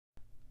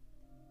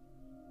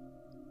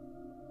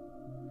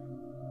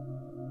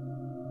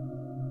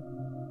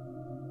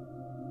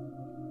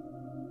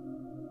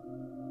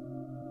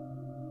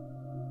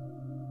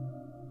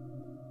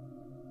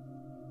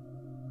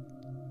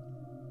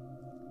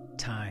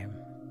time,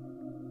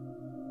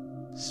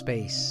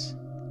 space,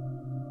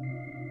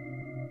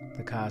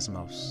 the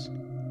cosmos,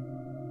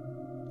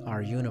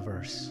 our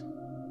universe.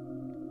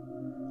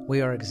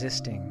 We are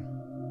existing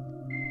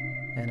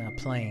in a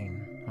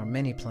plane or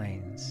many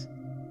planes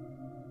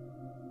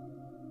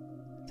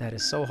that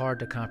is so hard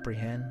to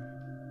comprehend,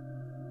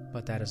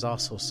 but that is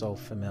also so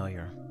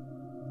familiar.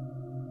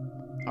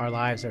 Our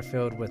lives are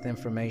filled with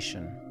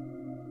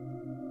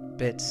information,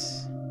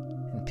 bits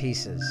and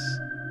pieces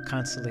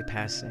constantly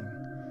passing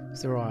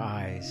through our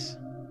eyes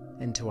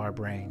into our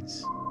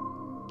brains,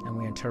 and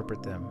we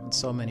interpret them in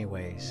so many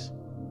ways.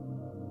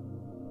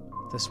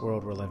 This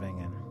world we're living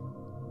in,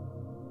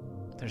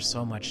 there's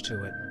so much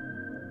to it.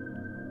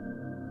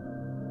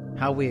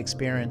 How we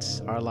experience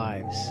our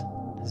lives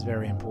is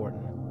very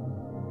important,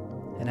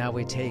 and how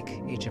we take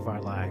each of our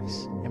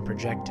lives and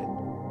project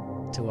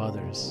it to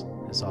others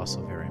is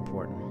also very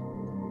important.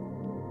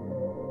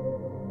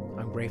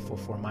 I'm grateful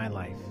for my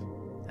life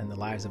and the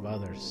lives of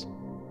others,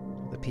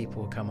 the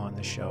people who come on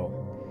the show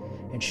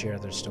and share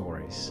their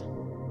stories.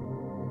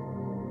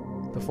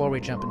 Before we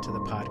jump into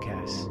the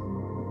podcast,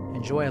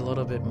 enjoy a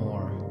little bit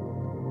more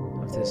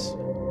of this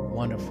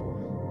wonderful,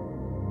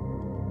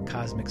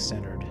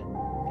 cosmic-centered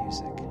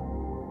music.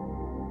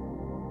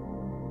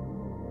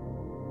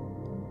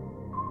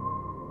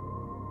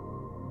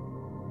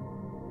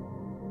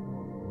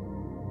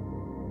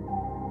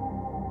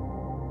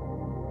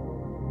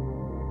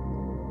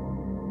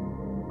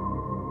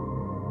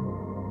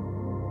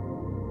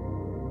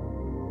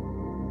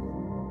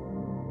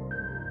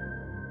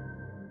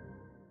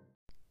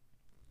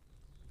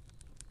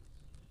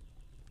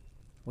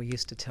 We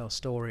used to tell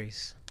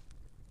stories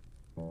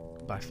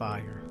by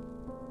fire,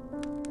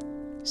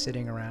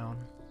 sitting around,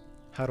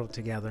 huddled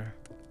together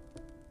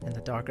in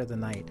the dark of the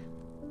night.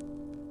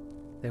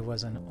 There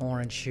was an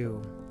orange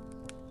hue,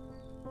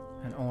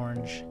 an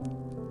orange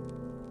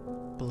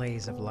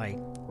blaze of light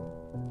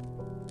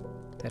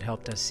that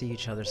helped us see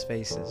each other's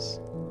faces,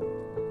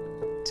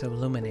 to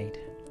illuminate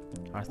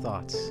our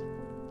thoughts.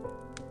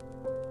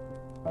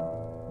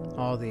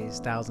 All these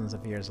thousands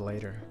of years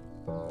later,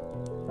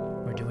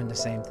 we're doing the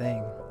same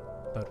thing,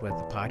 but with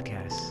the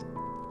podcast,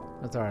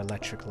 with our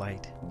electric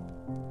light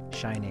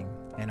shining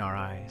in our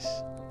eyes,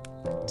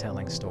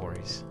 telling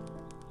stories.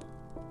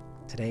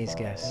 Today's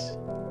guest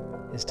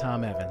is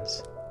Tom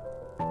Evans,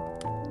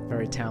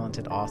 very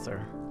talented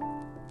author,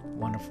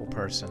 wonderful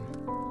person.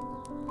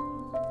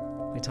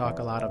 We talk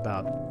a lot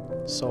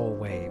about Soul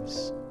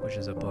Waves, which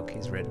is a book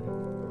he's written,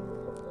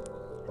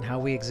 and how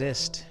we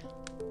exist,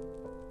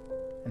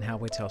 and how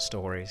we tell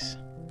stories,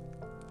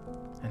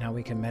 and how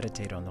we can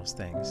meditate on those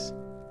things.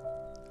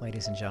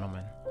 Ladies and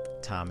gentlemen,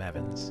 Tom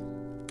Evans.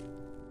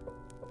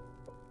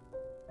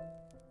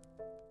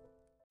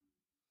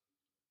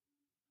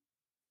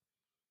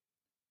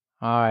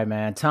 All right,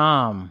 man.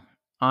 Tom,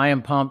 I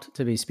am pumped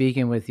to be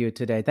speaking with you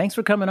today. Thanks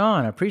for coming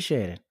on. I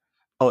appreciate it.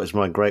 Oh, it's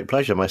my great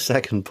pleasure. My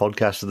second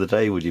podcast of the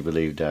day, would you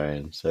believe,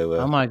 Darian? So,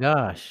 oh my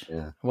gosh.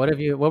 Yeah. What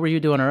were you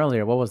doing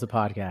earlier? What was the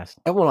podcast?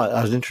 Well,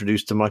 I was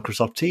introduced to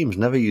Microsoft Teams,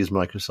 never used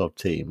Microsoft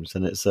Teams.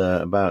 And it's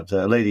about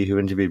a lady who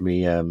interviewed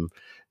me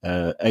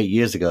 8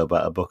 years ago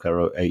about a book I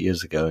wrote 8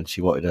 years ago. And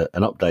she wanted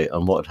an update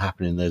on what had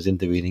happened in those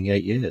intervening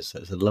 8 years. So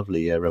it's a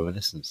lovely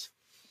reminiscence.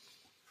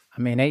 I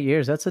mean, 8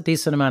 years, that's a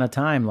decent amount of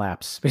time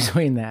lapse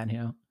between that, you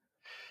know?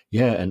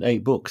 Yeah, and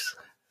 8 books.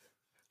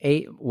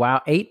 8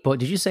 books.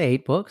 Did you say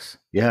 8 books?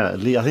 Yeah, I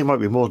think it might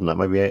be more than that,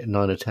 maybe 8,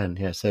 9 or 10.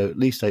 Yeah, so at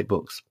least 8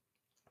 books.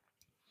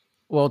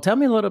 Well, tell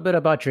me a little bit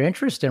about your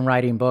interest in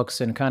writing books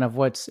and kind of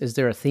is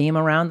there a theme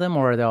around them,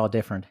 or are they all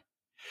different?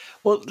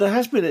 Well,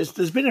 there's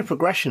been a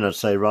progression, I'd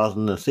say, rather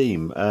than a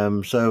theme.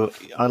 So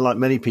I, like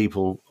many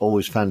people,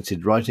 always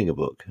fancied writing a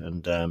book.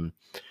 And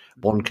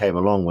one came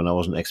along when I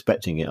wasn't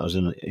expecting it. I was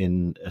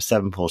in a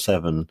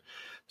 747,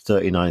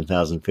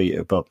 39,000 feet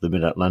above the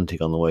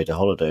mid-Atlantic on the way to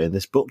holiday. And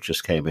this book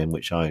just came in,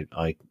 which I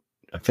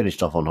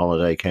finished off on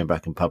holiday, came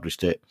back and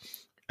published it.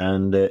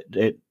 And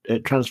it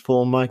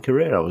transformed my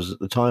career. I was at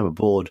the time a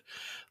bored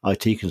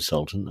IT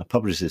consultant. I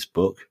published this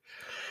book,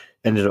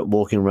 ended up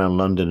walking around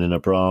London in a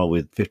bra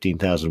with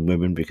 15,000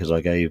 women because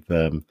I gave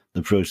the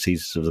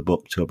proceeds of the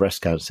book to a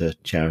breast cancer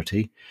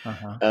charity.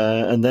 Uh-huh.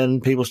 And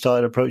then people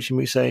started approaching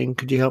me saying,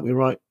 could you help me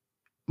write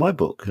my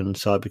book? And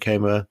so I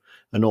became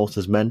an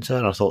author's mentor,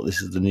 and I thought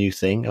this is the new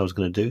thing I was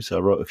going to do. So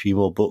I wrote a few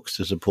more books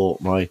to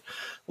support my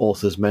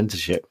author's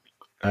mentorship.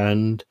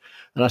 And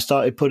I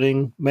started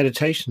putting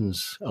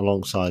meditations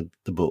alongside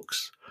the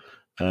books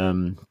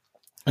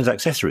as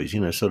accessories,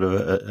 sort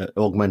of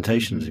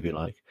augmentations, if you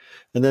like.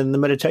 And then the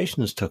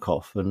meditations took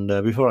off. And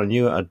before I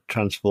knew it, I'd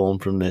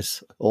transformed from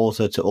this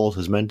author to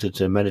author's mentor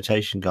to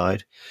meditation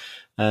guide.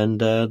 And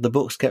the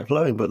books kept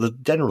flowing. But the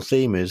general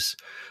theme is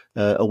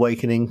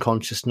awakening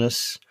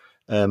consciousness,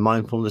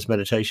 mindfulness,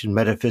 meditation,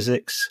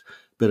 metaphysics,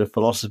 a bit of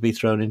philosophy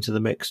thrown into the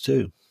mix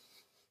too.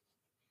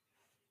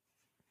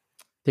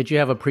 Did you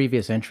have a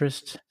previous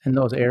interest in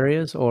those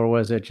areas, or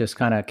was it just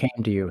kind of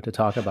came to you to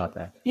talk about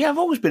that? Yeah, I've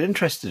always been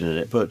interested in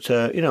it, but,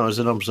 as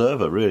an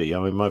observer, really. I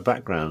mean, my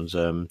background's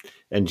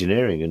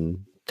engineering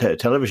and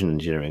television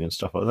engineering and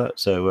stuff like that.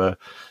 So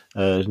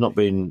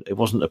it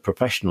wasn't a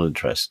professional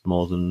interest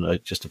more than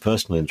just a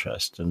personal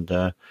interest. And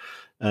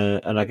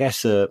I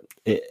guess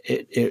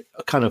it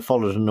kind of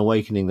followed an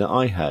awakening that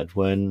I had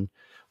when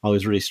I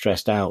was really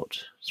stressed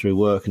out through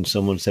work, and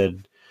someone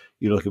said,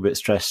 "You look a bit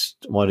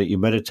stressed. Why don't you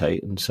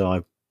meditate?" And so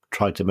I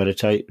tried to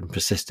meditate and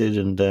persisted,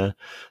 and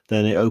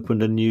then it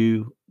opened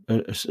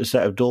a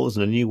set of doors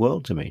and a new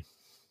world to me.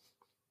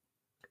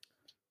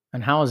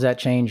 And how has that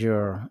changed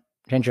your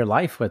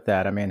life with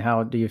that? I mean,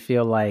 how do you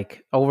feel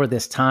like over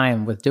this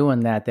time with doing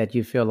that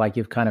you feel like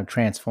you've kind of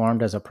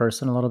transformed as a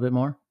person a little bit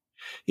more?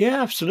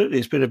 Yeah, absolutely.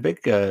 It's been a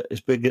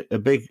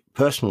big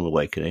personal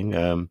awakening.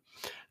 I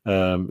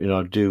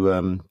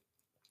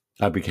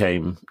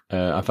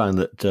found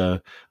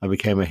that I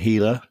became a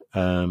healer,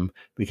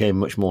 became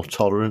much more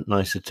tolerant,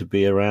 nicer to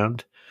be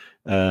around.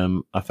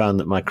 I found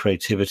that my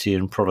creativity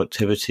and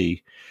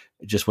productivity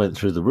just went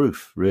through the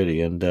roof,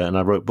 really. And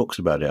I wrote books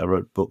about it. I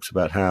wrote books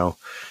about how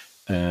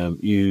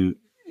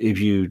if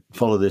you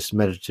follow this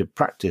meditative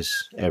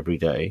practice every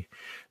day,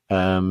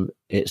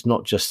 it's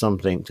not just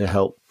something to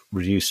help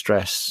reduce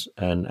stress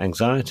and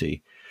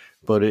anxiety,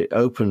 but it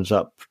opens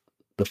up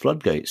the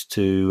floodgates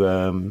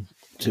to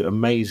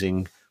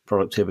amazing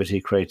productivity,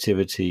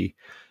 creativity,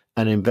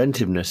 and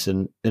inventiveness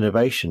and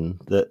innovation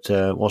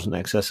that wasn't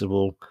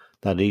accessible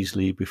that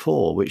easily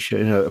before, which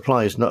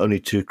applies not only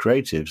to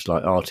creatives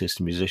like artists,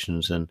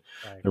 musicians, and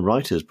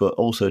writers, but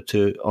also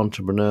to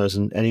entrepreneurs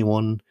and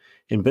anyone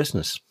in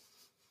business.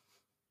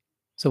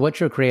 So what's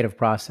your creative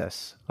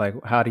process? Like,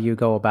 how do you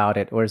go about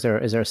it? Or is there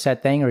a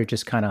set thing, or it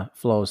just kind of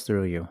flows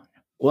through you?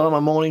 Well, I'm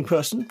a morning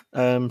person,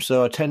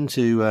 so I tend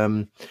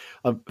to.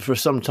 For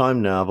some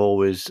time now, I've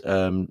always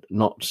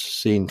not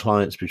seen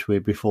clients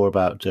before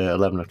about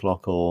 11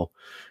 o'clock or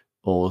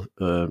 12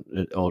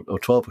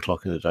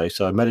 o'clock in the day.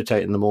 So I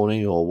meditate in the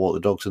morning or walk the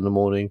dogs in the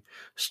morning,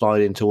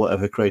 slide into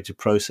whatever creative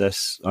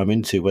process I'm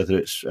into, whether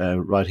it's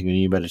writing a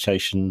new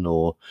meditation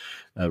or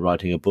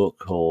writing a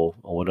book or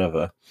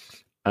whatever.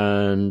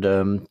 And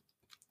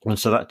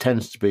so that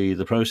tends to be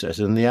the process.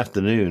 In the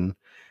afternoon,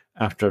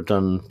 after I've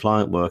done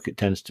client work, it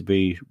tends to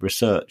be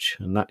research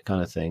and that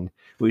kind of thing,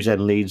 which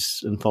then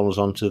leads and follows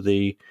on to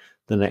the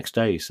next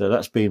day. So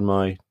that's been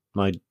my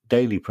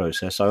daily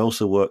process. I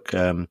also work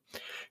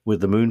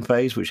with the moon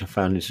phase, which I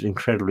found is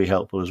incredibly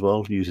helpful as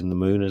well, using the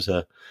moon as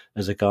a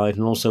guide,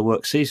 and also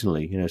work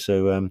seasonally.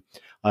 So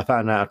I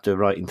found out after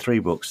writing 3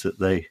 books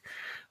that I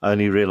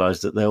only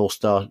realised that they all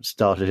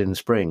started in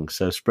spring.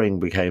 So spring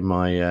became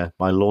my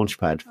launch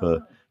pad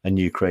for a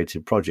new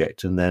creative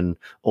project, and then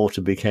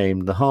autumn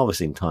became the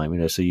harvesting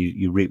time. So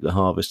you reap the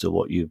harvest of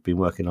what you've been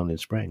working on in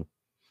spring.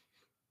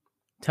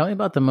 Tell me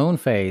about the moon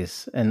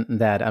phase and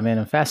that. I mean,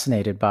 I'm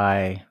fascinated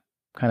by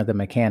kind of the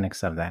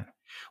mechanics of that.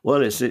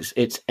 Well,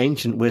 it's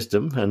ancient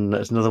wisdom, and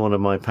that's another one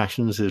of my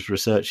passions, is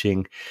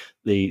researching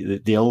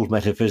the old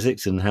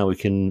metaphysics and how we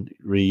can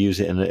reuse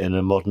it in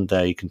a modern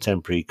day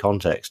contemporary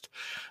context.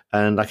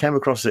 And I came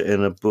across it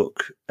in a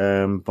book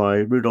by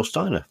Rudolf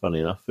Steiner, funny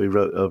enough, who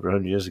wrote over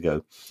 100 years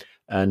ago.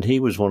 And he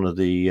was one of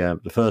the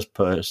first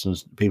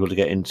people to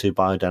get into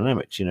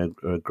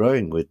biodynamics,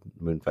 growing with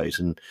moon phase,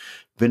 and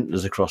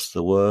vintners across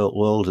the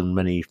world and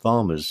many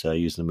farmers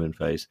use the moon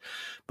phase.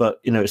 But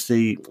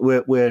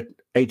we're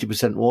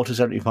 80% water,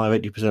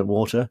 75-80%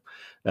 water.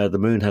 The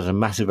moon has a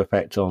massive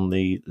effect on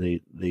the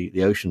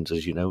oceans,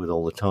 as you know, with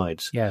all the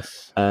tides.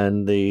 Yes.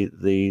 And the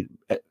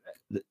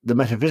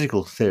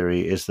metaphysical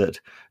theory is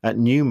that at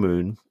new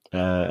moon,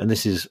 and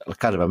this is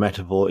kind of a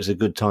metaphor, it's a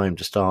good time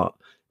to start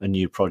a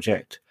new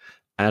project.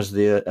 As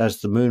the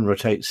moon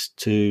rotates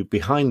to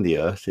behind the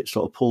Earth, it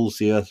sort of pulls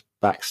the Earth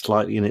back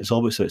slightly in its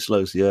orbit, so it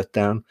slows the Earth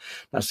down.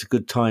 That's a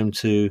good time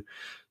to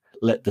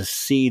let the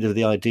seed of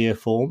the idea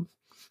form.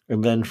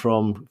 And then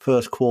from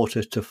first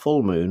quarter to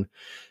full moon,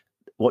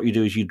 what you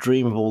do is you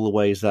dream of all the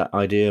ways that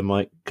idea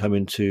might come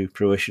into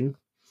fruition.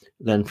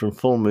 Then from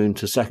full moon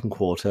to second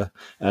quarter,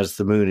 as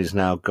the moon is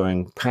now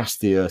going past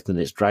the Earth and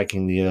it's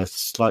dragging the Earth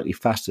slightly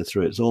faster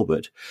through its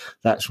orbit,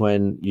 that's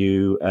when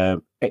you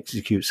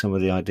execute some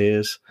of the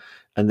ideas.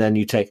 And then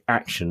you take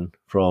action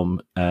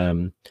from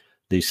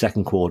the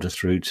second quarter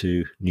through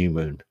to new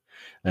moon.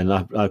 And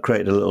I've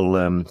created a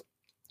little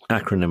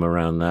acronym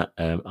around that,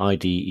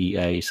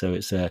 IDEA. So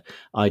it's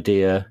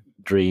idea,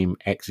 dream,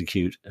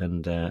 execute,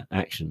 and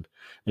action.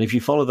 And if you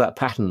follow that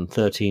pattern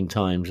 13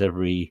 times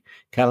every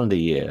calendar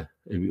year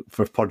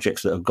for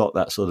projects that have got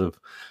that sort of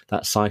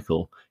that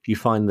cycle, you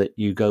find that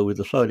you go with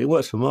the flow. And it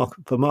works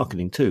for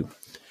marketing too.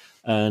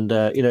 And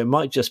it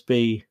might just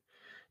be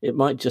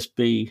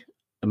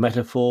a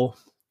metaphor,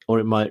 or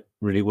it might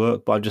really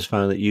work, but I've just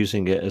found that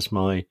using it as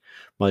my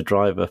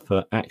driver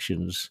for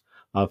actions,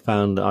 I've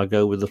found that I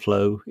go with the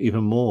flow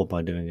even more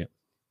by doing it.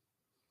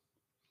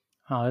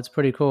 Oh, that's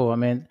pretty cool. I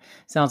mean,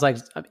 it sounds like,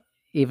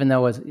 even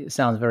though it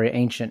sounds very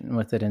ancient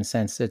with it in a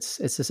sense,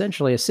 it's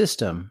essentially a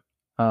system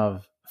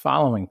of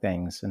following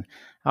things. And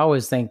I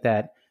always think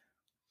that,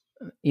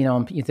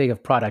 you think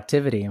of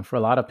productivity, and for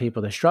a lot of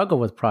people, they struggle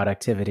with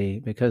productivity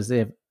because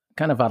they've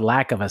kind of a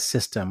lack of a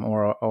system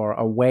or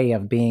a way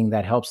of being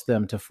that helps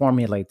them to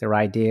formulate their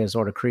ideas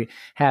or to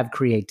have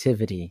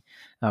creativity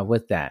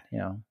with that,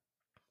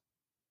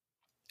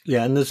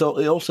 Yeah, and it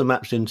also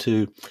maps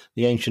into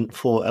the ancient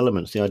four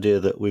elements. The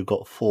idea that we've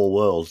got four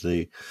worlds: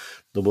 the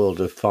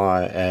world of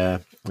fire,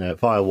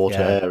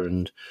 water, air,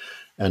 and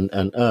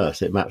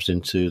earth. It maps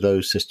into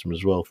those systems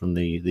as well from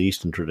the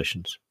Eastern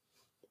traditions.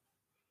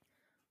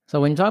 So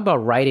when you talk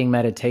about writing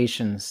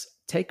meditations,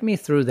 take me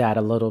through that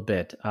a little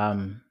bit.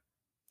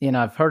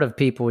 I've heard of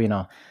people,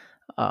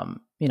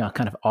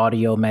 kind of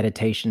audio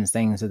meditations,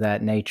 things of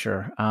that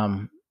nature.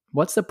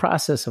 What's the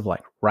process of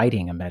like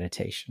writing a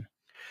meditation?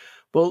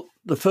 Well,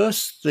 the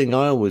first thing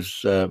I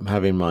always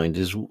have in mind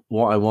is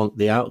what I want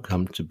the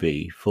outcome to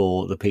be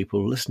for the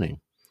people listening.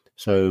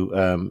 So,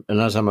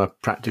 and as I'm a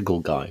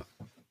practical guy,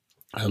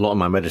 a lot of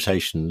my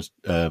meditations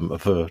are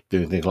for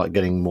doing things like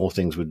getting more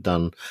things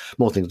done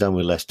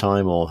with less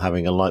time, or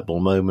having a light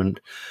bulb moment.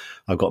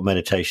 I've got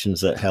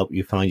meditations that help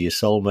you find your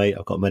soulmate.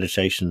 I've got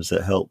meditations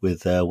that help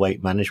with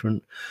weight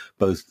management,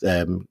 both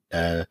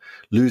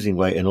losing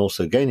weight and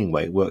also gaining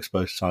weight. Works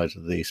both sides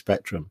of the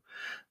spectrum.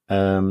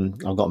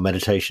 I've got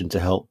meditation to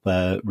help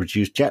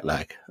reduce jet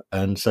lag.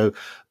 And so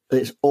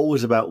it's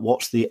always about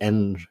what's the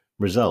end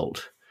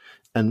result.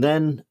 And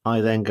then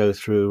I then go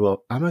through,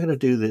 well, am I going to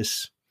do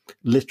this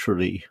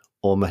literally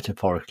or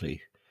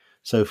metaphorically?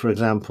 So, for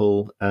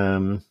example,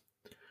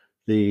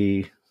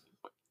 the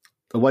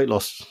weight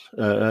loss,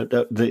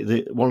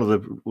 one of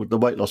the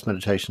weight loss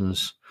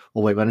meditations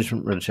or weight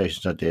management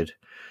meditations I did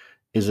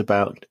is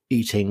about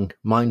eating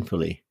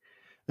mindfully.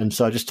 And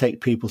so I just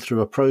take people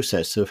through a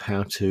process of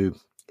how to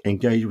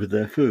engage with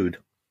their food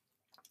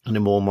in a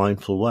more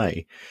mindful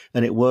way.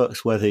 And it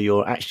works whether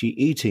you're actually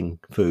eating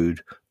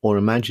food or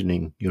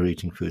imagining you're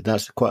eating food.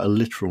 That's quite a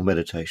literal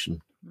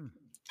meditation.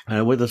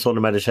 With a sort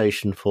of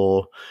meditation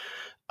for,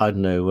 I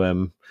don't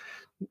know,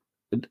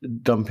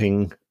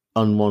 dumping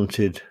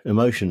unwanted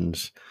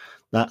emotions,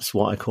 that's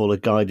what I call a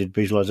guided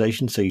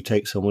visualization. So you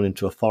take someone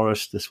into a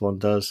forest, this one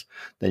does,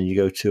 then you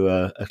go to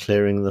a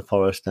clearing in the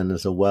forest, then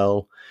there's a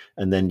well,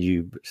 and then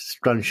you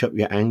scrunch up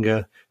your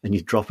anger and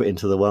you drop it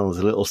into the well.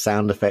 There's a little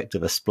sound effect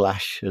of a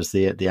splash as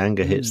the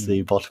anger hits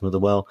the bottom of the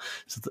well.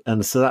 So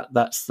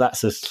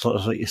that's a sort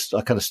of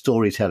a kind of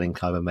storytelling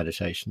kind of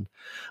meditation.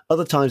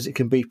 Other times it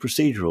can be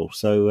procedural.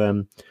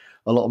 So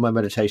a lot of my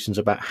meditations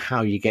about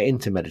how you get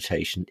into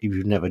meditation if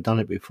you've never done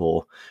it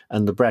before.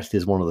 And the breath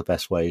is one of the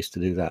best ways to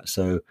do that.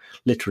 So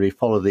literally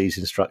follow these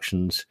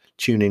instructions,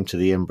 tune into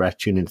the in-breath,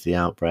 tune into the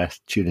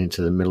out-breath, tune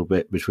into the middle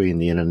bit between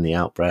the in and the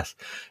out-breath,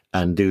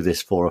 and do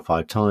this 4 or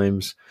 5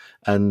 times.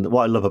 And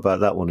what I love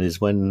about that one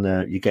is when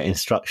you get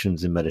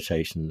instructions in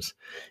meditations,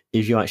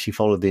 if you actually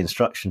follow the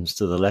instructions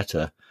to the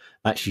letter,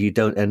 actually you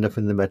don't end up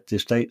in the meditative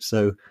state.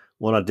 So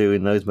what I do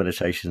in those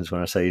meditations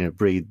when I say,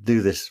 breathe,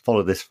 do this,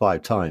 follow this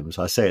 5 times,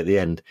 I say at the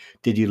end,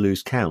 did you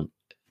lose count?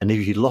 And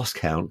if you lost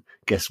count,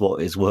 guess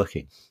what is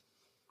working?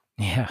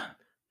 Yeah.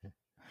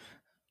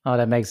 Oh,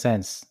 that makes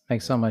sense.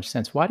 Makes so much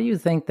sense. Why do you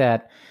think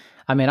that?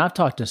 I mean, I've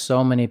talked to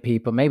so many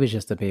people, maybe it's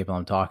just the people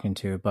I'm talking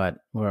to, but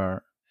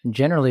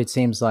generally it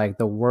seems like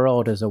the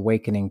world is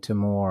awakening to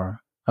more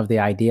of the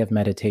idea of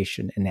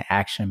meditation and the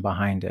action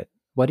behind it.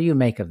 What do you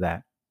make of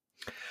that?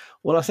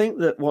 Well, I think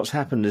that what's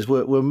happened is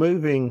we're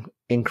moving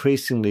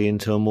increasingly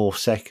into a more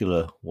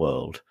secular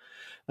world.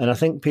 And I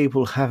think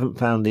people haven't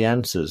found the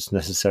answers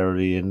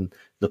necessarily in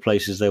the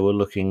places they were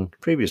looking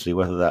previously,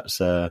 whether that's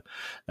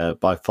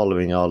by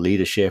following our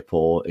leadership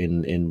or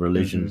in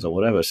religions or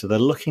whatever. So they're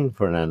looking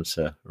for an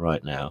answer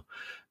right now.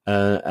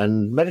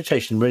 And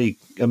meditation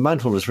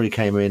mindfulness really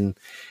came in,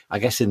 I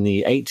guess, in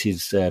the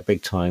 80s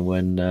big time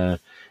when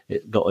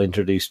it got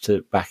introduced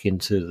back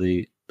into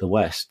the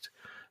West.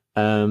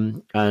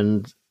 And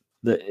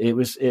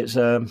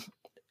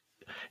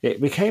it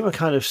became a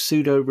kind of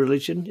pseudo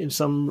religion in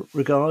some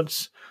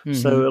regards.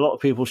 So a lot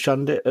of people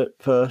shunned it at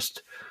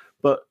first,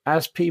 but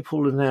as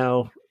people are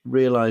now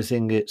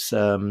realizing it's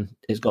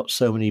got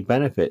so many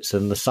benefits,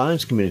 and the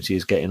science community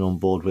is getting on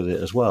board with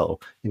it as well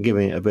and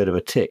giving it a bit of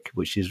a tick,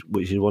 which is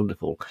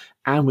wonderful.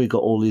 And we've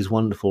got all these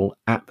wonderful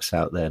apps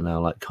out there now,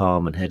 like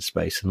Calm and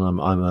Headspace.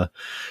 And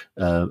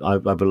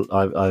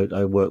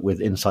I work with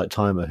Insight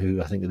Timer,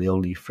 who I think are the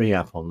only free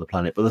app on the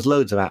planet. But there's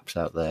loads of apps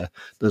out there.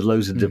 There's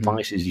loads of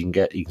devices you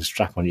can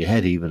strap on your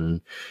head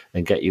even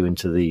and get you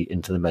into the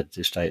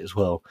meditative state as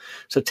well.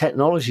 So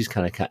technology is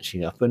kind of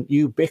catching up, and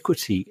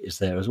ubiquity is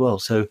there as well.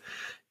 So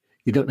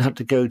you don't have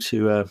to go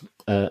to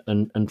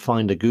and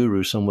find a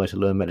guru somewhere to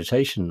learn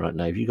meditation right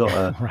now. If you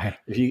got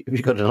if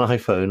you've got an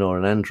iPhone or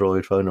an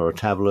Android phone or a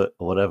tablet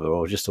or whatever,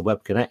 or just a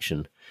web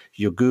connection,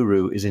 your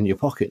guru is in your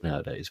pocket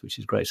nowadays, which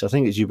is great. So I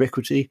think it's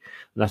ubiquity,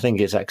 and I think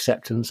it's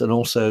acceptance, and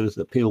also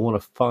that people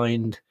want to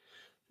find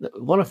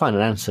want to find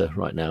an answer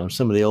right now, and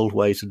some of the old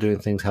ways of doing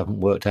things haven't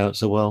worked out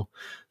so well.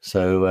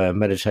 So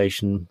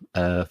meditation,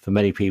 for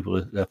many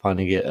people, they're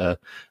finding it a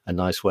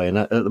nice way. And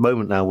at the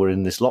moment now, we're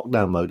in this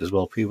lockdown mode as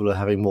well. People are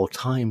having more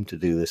time to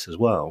do this as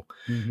well.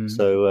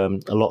 So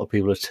a lot of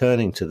people are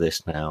turning to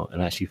this now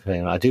and actually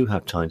saying, I do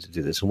have time to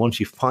do this. And once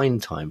you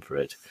find time for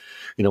it,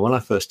 when I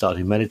first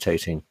started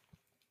meditating,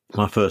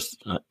 my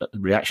first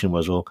reaction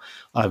was, well,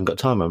 I haven't got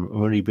time. I'm a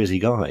really busy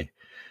guy.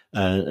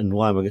 And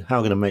how am I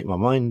going to make my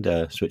mind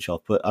switch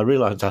off? But I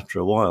realized after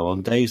a while,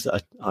 on days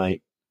that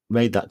I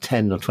made that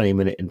 10 or 20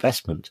 minute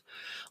investment,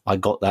 I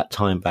got that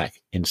time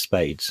back in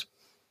spades.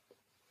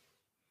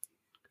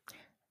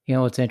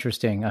 It's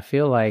interesting. I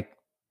feel like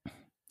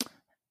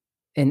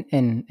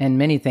in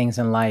many things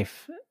in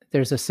life,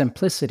 there's a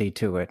simplicity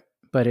to it,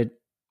 but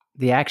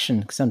the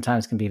action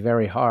sometimes can be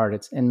very hard.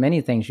 It's in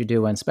many things you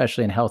do, and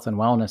especially in health and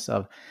wellness,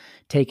 of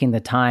taking the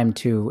time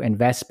to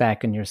invest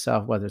back in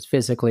yourself, whether it's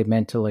physically,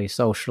 mentally,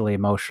 socially,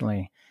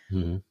 emotionally.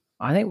 Mm-hmm.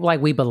 I think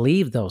we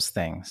believe those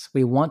things.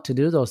 We want to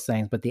do those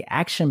things, but the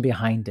action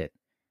behind it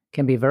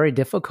can be very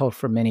difficult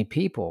for many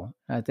people.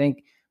 I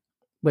think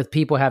with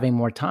people having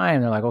more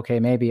time, they're like,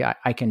 okay, maybe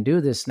I can do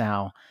this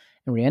now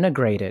and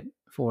reintegrate it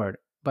forward.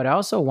 But I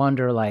also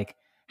wonder,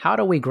 how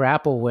do we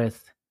grapple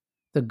with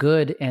the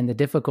good and the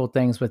difficult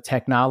things with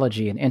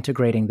technology and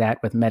integrating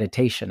that with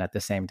meditation at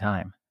the same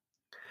time?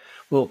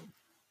 Well,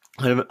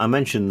 I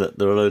mentioned that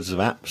there are loads of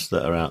apps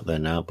that are out there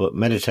now, but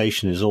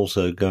meditation is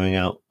also going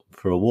out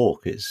for a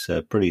walk. It's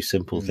a pretty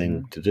simple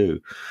thing to do.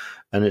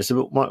 And it's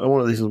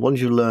one of these,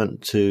 once you learn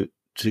to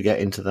get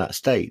into that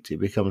state, it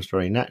becomes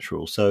very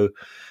natural. So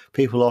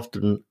people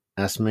often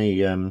ask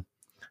me,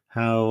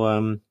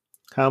 how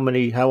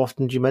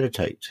often do you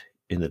meditate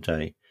in the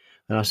day?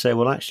 And I say,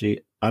 well,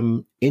 actually,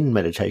 I'm in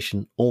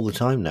meditation all the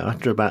time now.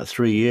 After about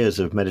 3 years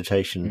of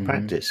meditation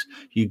practice,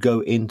 you go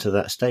into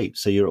that state.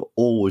 So you're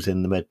always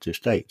in the meditative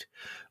state,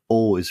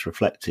 always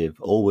reflective,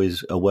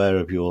 always aware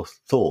of your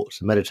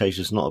thoughts.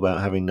 Meditation is not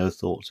about having no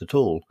thoughts at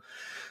all.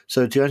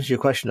 So to answer your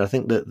question, I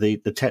think that the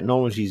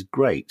technology is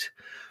great,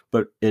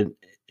 but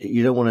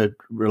you don't want to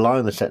rely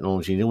on the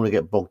technology. You don't want to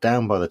get bogged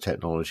down by the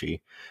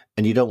technology,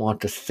 and you don't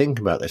want to think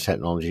about the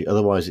technology.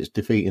 Otherwise, it's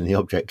defeating the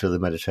object of the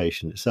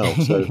meditation itself.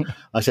 So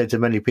I say to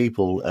many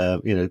people,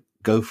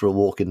 go for a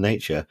walk in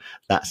nature.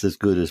 That's as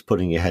good as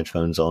putting your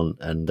headphones on.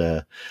 And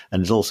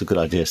it's also a good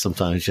idea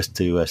sometimes just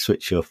to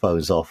switch your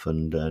phones off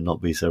and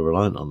not be so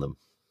reliant on them.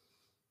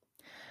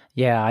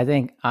 Yeah, I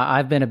think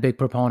I've been a big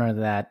proponent of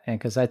that, and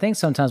because I think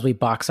sometimes we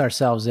box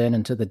ourselves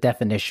into the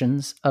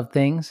definitions of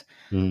things.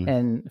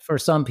 And for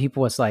some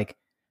people, it's like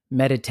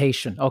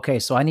meditation. Okay,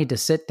 so I need to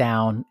sit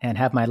down and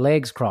have my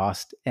legs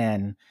crossed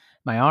and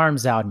my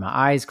arms out and my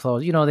eyes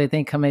closed. They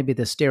think maybe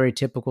the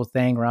stereotypical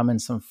thing where I'm in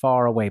some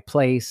faraway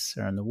place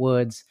or in the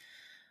woods.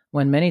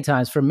 When many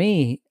times for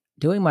me,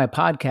 doing my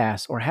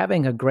podcast or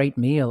having a great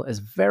meal is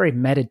very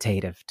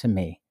meditative to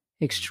me,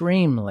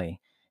 extremely.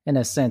 In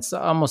a sense,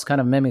 almost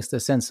kind of mimics the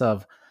sense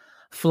of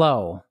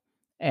flow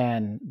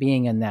and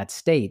being in that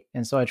state.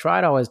 And so I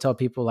try to always tell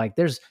people,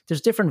 there's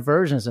different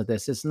versions of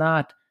this. It's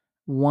not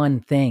one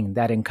thing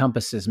that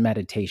encompasses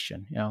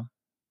meditation,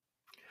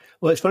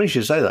 Well, it's funny you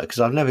should say that,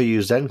 because I've never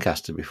used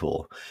Zencastr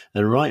before.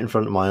 And right in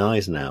front of my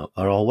eyes now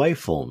are our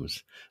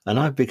waveforms. And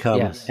I've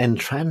become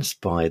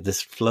entranced by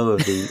this flow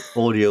of the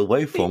audio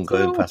waveform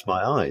going past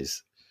my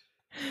eyes.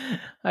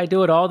 I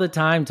do it all the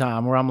time,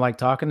 Tom, where I'm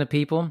talking to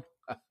people.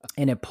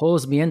 And it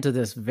pulls me into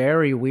this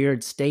very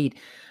weird state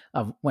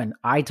of when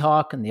I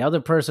talk and the other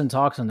person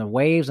talks and the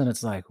waves, and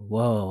it's like,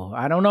 whoa,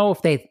 I don't know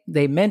if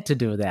they meant to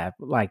do that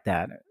like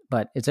that,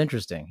 but it's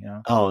interesting.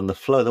 Oh, and the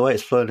flow, the way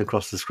it's flowing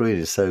across the screen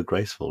is so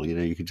graceful.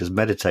 You can just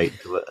meditate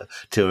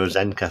to a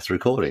Zencastr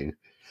recording,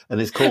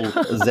 and it's called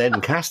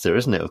Zencastr,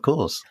 isn't it? Of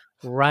course.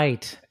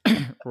 Right.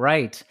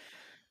 Right.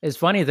 It's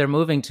funny. They're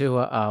moving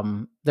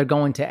to, they're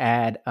going to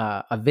add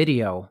a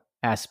video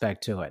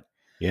aspect to it.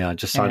 Yeah, I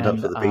just signed up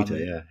for the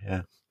beta.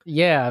 Yeah.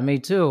 Yeah, me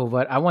too.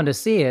 But I wanted to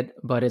see it.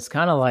 But it's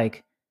kind of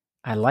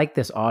I like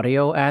this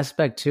audio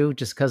aspect too,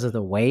 just because of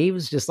the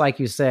waves. Just like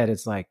you said,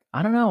 it's I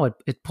don't know.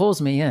 It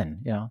pulls me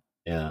in. Yeah.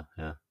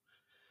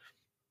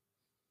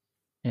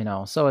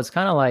 So it's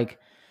kind of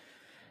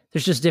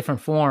there's just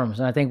different forms,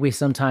 and I think we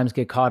sometimes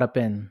get caught up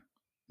in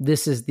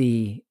this is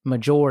the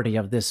majority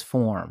of this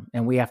form,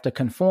 and we have to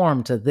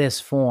conform to this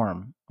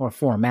form or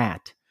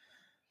format.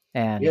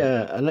 And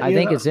I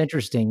think it's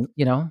interesting.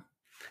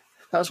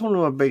 That's one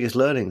of my biggest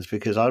learnings,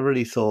 because I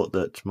really thought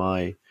that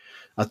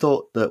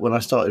when I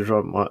started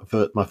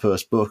writing my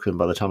first book, and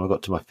by the time I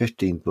got to my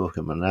 15th book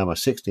and now my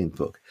 16th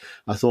book,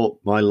 I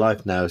thought my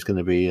life now is going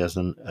to be as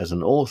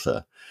an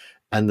author,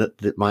 and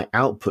that my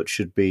output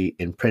should be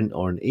in print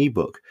or an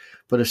ebook.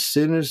 But as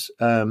soon as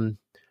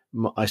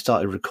I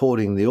started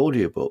recording the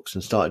audiobooks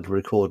and started to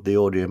record the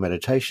audio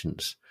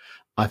meditations,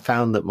 I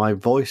found that my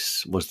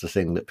voice was the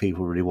thing that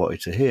people really wanted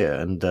to hear,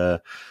 and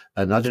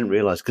I didn't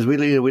realize, because we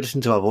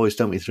listen to our voice,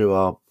 don't we, through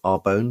our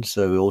bones,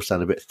 so we all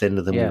sound a bit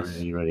thinner than Yes.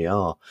 we really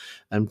are.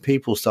 And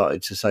people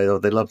started to say, oh,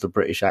 they love the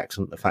British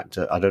accent, the fact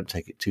that I don't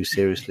take it too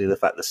seriously, the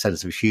fact the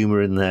sense of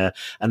humor in there,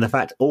 and the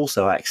fact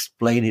also I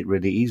explain it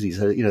really easy.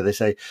 So they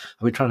say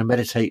I've been trying to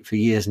meditate for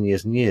years and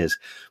years and years,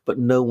 but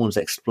no one's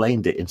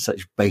explained it in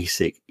such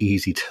basic,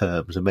 easy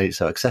terms and made it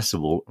so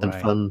accessible and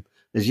fun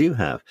as you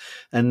have.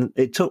 And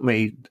it took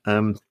me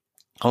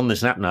on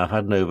this app now, I've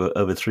had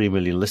over 3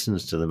 million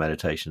listens to the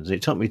meditations.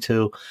 It took me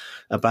till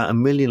about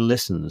 1 million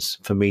listens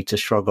for me to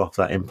shrug off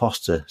that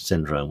imposter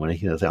syndrome when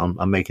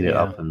I'm making it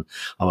up and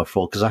I'm a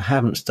fraud, because I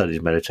haven't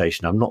studied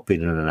meditation. I've not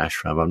been in an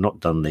ashram. I've not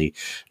done the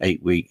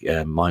 8-week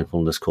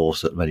mindfulness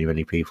course that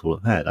many people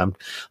have had. I'm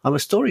a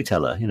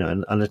storyteller,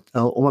 and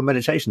all my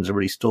meditations are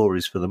really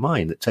stories for the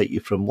mind that take you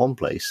from one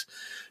place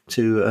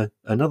to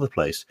another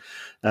place.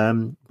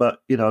 But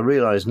I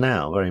realize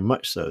now very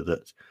much so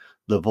that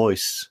the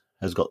voice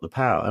has got the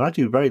power, and I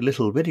do very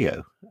little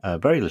video,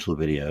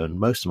 and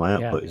most of my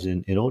output is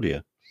in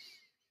audio.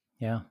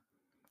 Yeah,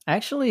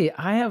 actually,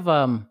 I have.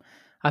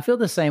 I feel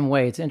the same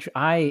way. It's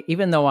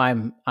even though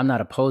I'm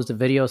not opposed to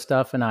video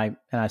stuff, and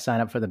I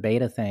sign up for the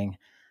beta thing.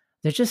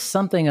 There's just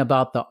something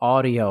about the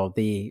audio,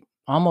 the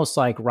almost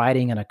like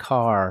riding in a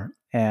car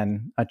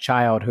and a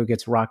child who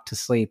gets rocked to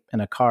sleep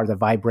in a car. The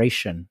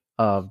vibration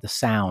of the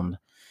sound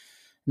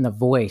and the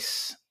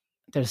voice.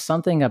 There's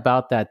something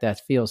about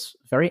that feels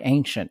very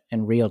ancient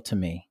and real to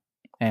me.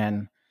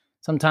 And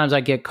sometimes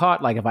I get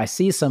caught, like if I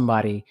see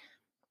somebody,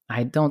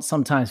 I don't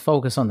sometimes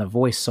focus on the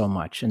voice so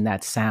much and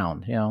that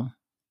sound,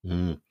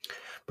 Mm.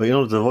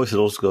 But the voice has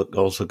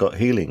also got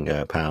healing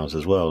powers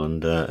as well,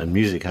 and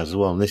music has as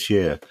well. And this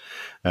year,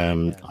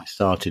 I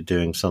started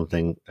doing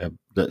something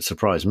that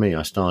surprised me.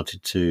 I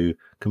started to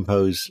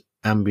compose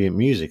ambient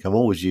music. I've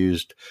always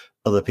used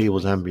other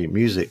people's ambient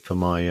music for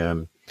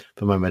my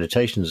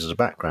meditations as a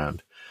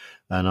background.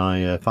 And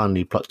I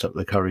finally plucked up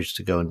the courage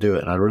to go and do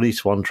it. And I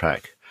released one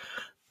track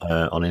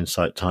on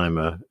Insight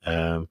Timer,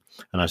 and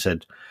I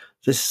said,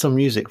 "This is some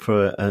music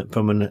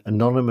from an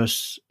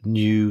anonymous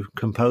new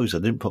composer."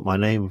 I didn't put my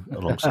name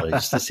alongside it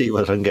just to see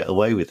whether I can get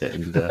away with it.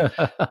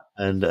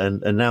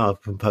 And now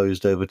I've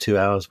composed over 2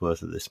 hours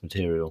worth of this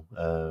material,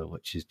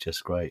 which is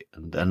just great.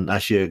 And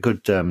actually a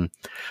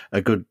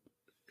good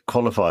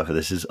qualifier for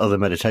this is other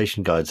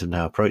meditation guides have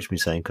now approached me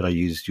saying, could I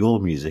use your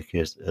music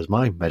as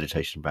my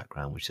meditation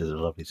background, which is a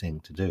lovely thing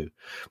to do.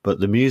 But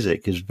the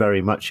music is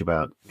very much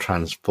about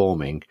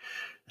transforming,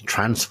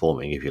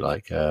 if you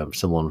like,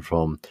 someone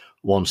from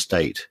one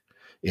state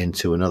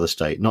into another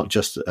state, not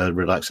just a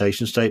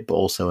relaxation state, but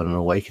also an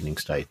awakening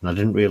state. And I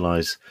didn't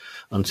realize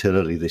until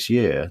early this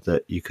year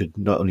that you could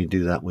not only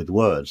do that with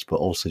words, but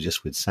also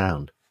just with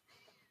sound.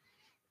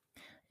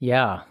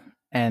 Yeah.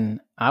 And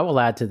I will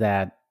add to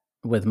that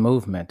with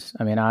movement.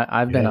 I mean,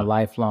 I've been a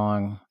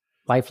lifelong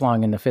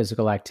in the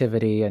physical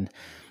activity and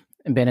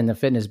been in the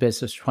fitness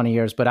business 20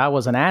 years, but I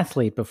was an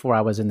athlete before I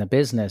was in the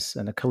business,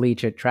 and a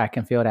collegiate track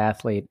and field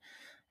athlete.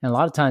 And a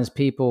lot of times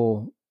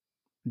people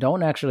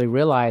don't actually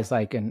realize,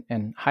 like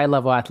in high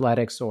level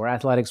athletics or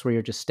athletics where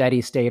you're just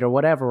steady state or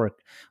whatever,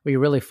 where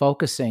you're really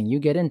focusing, you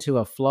get into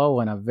a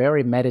flow and a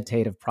very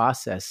meditative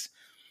process,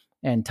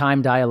 and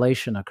time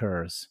dilation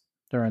occurs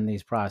during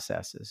these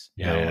processes.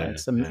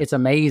 It's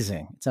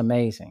amazing. It's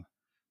amazing.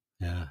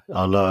 Yeah,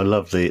 I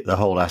love the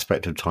whole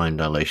aspect of time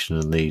dilation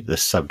and the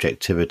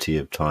subjectivity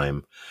of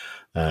time,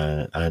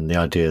 and the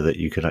idea that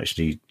you can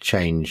actually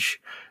change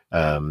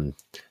the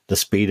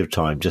speed of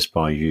time just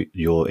by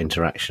your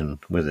interaction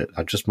with it.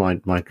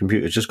 My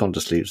computer's just gone to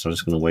sleep, so I'm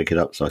just going to wake it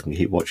up so I can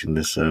keep watching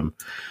this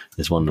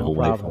wonderful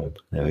waveform.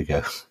 There we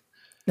go.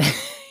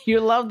 You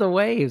love the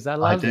waves.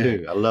 I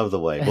do. I love the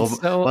wave. Well,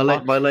 so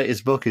my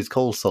latest book is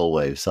called Soul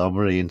Waves, so I'm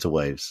really into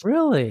waves.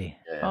 Really?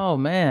 Yeah. Oh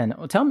man!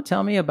 Well,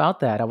 tell me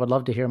about that. I would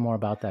love to hear more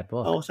about that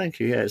book. Oh,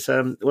 thank you. Yeah, it's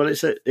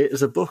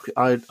a book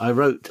I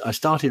wrote. I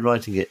started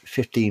writing it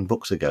 15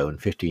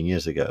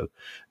 years ago,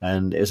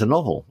 and it's a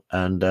novel.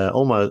 And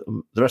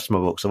the rest of my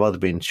books have either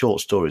been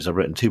short stories. I've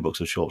written 2 books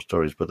of short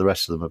stories, but the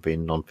rest of them have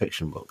been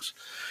non-fiction books.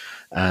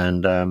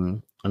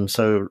 And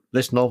so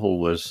this novel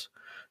was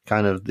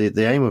kind of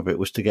the aim of it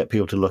was to get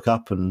people to look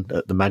up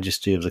at the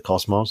majesty of the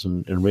cosmos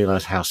and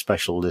realize how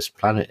special this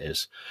planet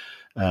is.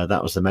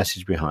 That was the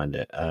message behind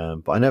it.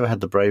 But I never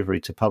had the bravery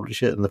to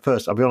publish it. And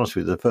I'll be honest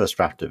with you, the first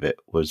draft of it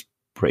was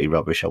pretty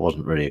rubbish. I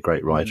wasn't really a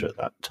great writer at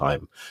that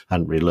time. I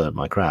hadn't really learned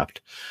my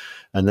craft.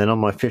 And then on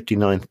my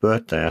 59th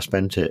birthday, I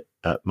spent it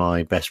at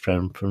my best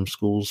friend from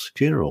school's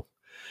funeral.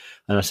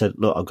 And I said,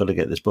 look, I've got to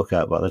get this book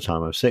out by the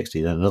time I'm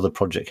 60. Then another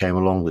project came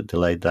along that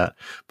delayed that,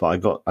 but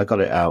I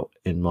got it out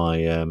in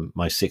my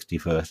my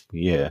 61st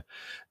year.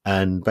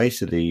 And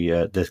basically,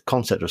 the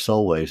concept of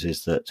soul waves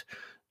is that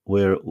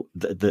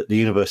the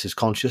universe is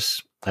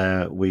conscious.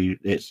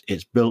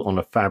 It's built on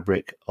a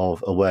fabric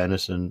of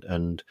awareness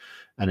and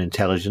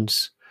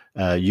intelligence.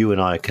 You and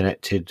I are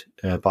connected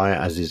by it,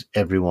 as is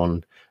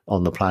everyone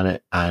on the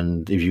planet,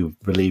 and if you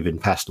believe in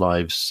past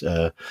lives,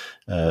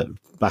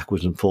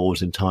 backwards and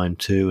forwards in time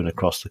too, and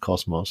across the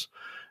cosmos.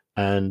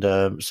 And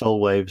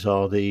soul waves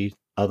are the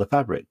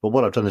fabric. But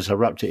what I've done is I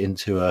wrapped it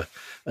into a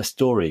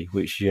story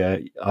which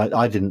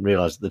I didn't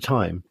realize at the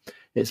time.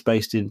 It's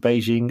based in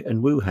Beijing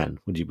and Wuhan,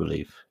 would you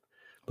believe?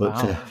 But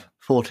Wow.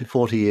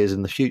 40 years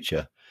in the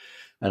future.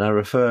 And I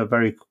refer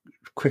very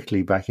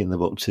quickly back in the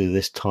book to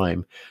this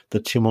time, the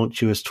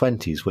tumultuous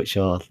 20s, which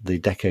are the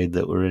decade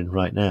that we're in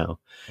right now.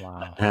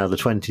 Wow. And how the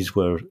 20s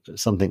were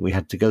something we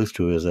had to go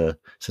through as a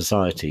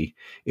society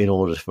in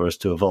order for us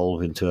to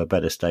evolve into a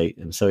better state.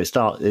 And so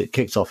it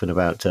kicks off in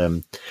about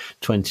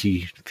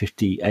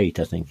 2058,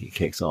 I think it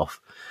kicks off.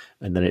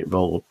 And then it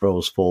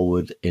rolls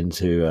forward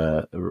into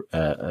a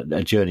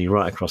journey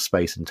right across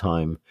space and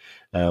time,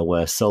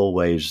 where soul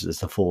waves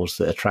is the force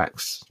that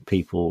attracts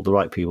people, the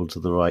right people,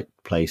 to the right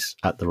place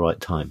at the right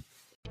time.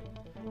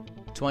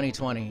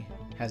 2020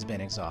 has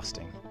been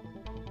exhausting.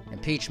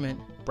 Impeachment,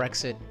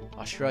 Brexit,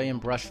 Australian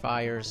brush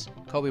fires,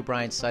 Kobe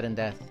Bryant's sudden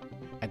death,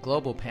 a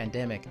global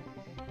pandemic,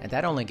 and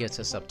that only gets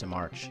us up to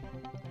March.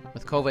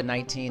 With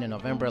COVID-19 and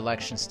November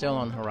elections still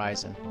on the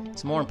horizon,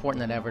 it's more important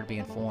than ever to be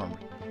informed,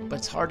 but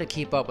it's hard to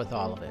keep up with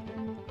all of it.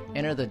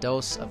 Enter the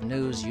dose of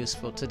news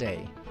useful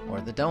today, or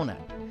the donut.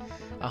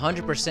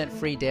 100%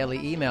 free daily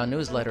email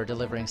newsletter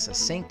delivering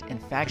succinct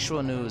and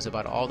factual news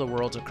about all the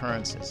world's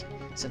occurrences.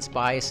 Since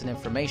bias and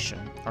information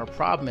are a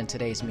problem in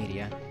today's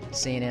media,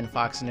 CNN,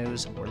 Fox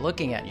News, we're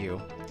looking at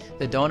you.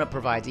 The donut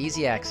provides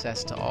easy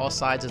access to all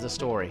sides of the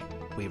story.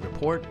 We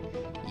report,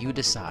 you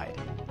decide.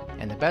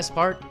 And the best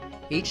part?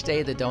 Each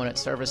day the donut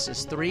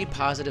services 3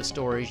 positive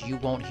stories you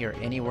won't hear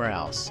anywhere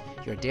else.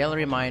 Your daily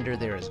reminder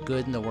there is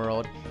good in the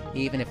world,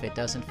 even if it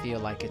doesn't feel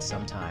like it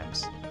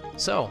sometimes.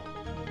 So,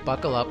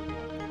 buckle up.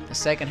 The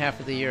second half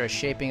of the year is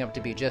shaping up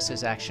to be just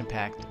as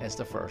action-packed as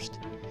the first.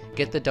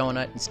 Get the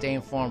donut and stay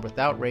informed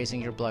without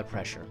raising your blood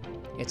pressure.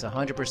 It's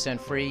 100%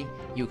 free.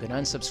 You can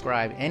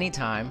unsubscribe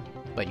anytime,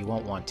 but you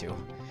won't want to.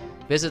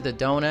 Visit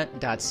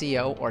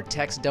thedonut.co or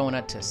text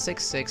donut to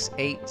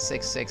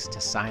 66866 to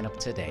sign up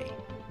today.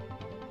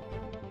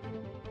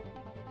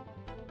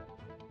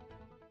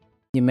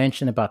 You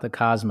mentioned about the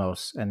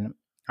cosmos, and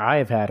I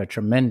have had a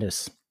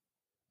tremendous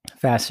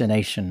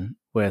fascination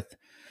with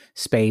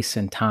space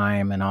and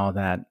time and all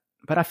that,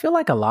 but I feel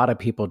like a lot of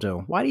people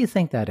do. Why do you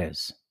think that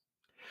is?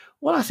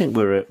 Well, I think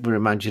we're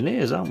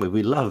Imagineers, aren't we?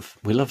 We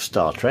love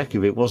Star Trek.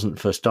 If it wasn't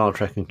for Star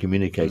Trek and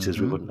communicators,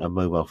 we wouldn't have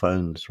mobile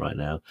phones right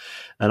now.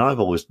 And I've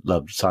always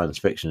loved science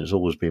fiction. It's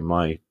always been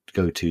my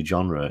go-to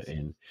genre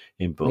in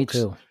books.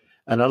 Me too.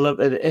 And I love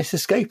it. It's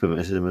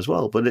escapism as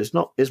well, but it's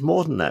not. It's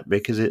more than that,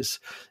 because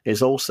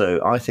it's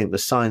also, I think, the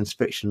science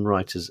fiction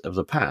writers of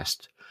the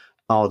past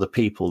are the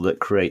people that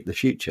create the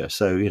future.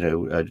 So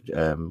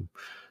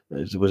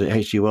was it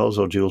H.G. Wells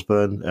or Jules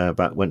Verne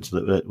went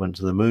to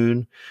the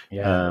moon,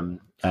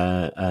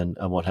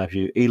 and what have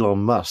you? Elon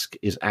Musk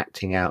is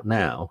acting out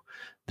now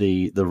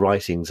the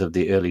writings of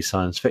the early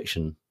science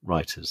fiction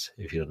writers,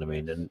 if you know what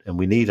I mean. And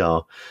we need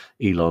our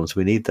Elons,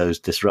 we need those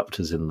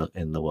disruptors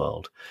in the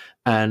world.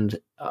 And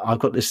I've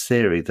got this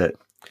theory that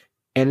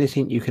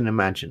anything you can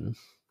imagine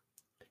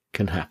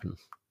can happen.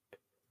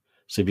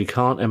 So if you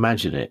can't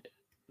imagine it,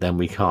 then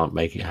we can't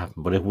make it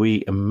happen. But if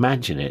we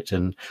imagine it,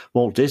 and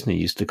Walt Disney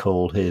used to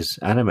call his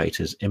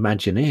animators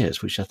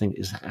Imagineers, which I think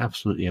is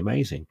absolutely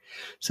amazing.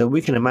 So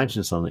we can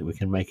imagine something, we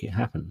can make it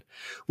happen,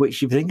 which,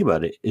 if you think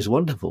about it, is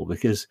wonderful,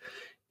 because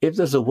if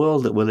there's a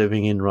world that we're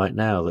living in right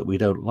now that we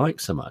don't like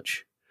so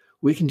much,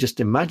 we can just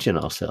imagine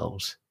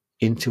ourselves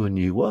into a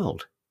new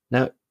world.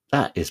 Now,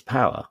 that is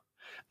power.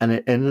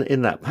 And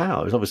in that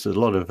power is obviously a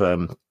lot of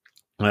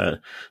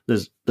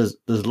there's a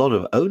lot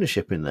of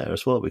ownership in there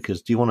as well,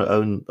 because do you want to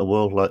own a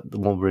world like the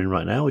one we're in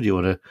right now, or do you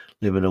want to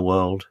live in a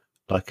world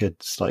like a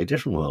slightly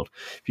different world?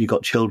 If you've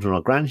got children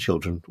or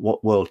grandchildren,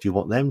 what world do you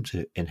want them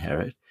to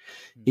inherit?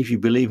 If you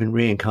believe in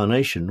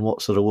reincarnation,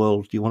 what sort of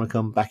world do you want to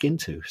come back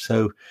into?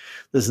 So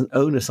there's an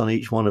onus on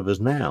each one of us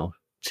now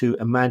to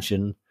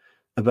imagine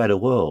a better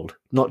world,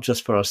 not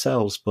just for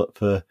ourselves, but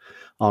for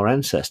our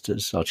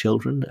ancestors, our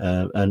children,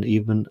 and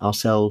even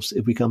ourselves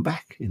if we come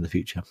back in the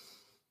future.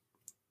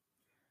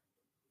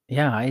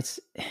 Yeah, I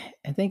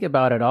think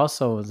about it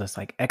also as this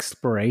like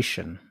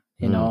exploration,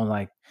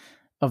 like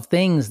of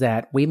things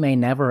that we may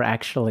never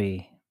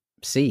actually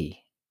see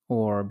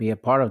or be a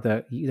part of.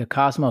 The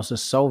cosmos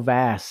is so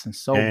vast and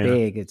so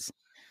big. It's,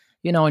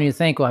 and you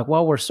think like,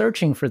 well, we're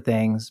searching for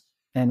things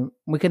and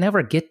we can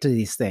never get to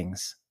these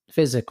things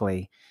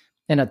physically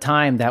in a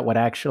time that would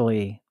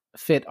actually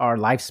fit our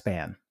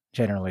lifespan,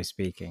 generally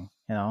speaking.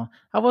 I'm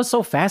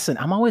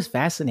always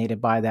fascinated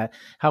by that,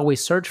 how we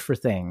search for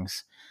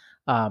things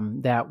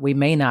that we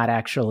may not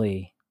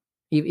actually,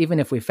 even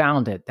if we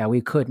found it, that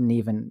we couldn't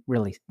even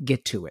really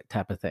get to it,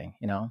 type of thing,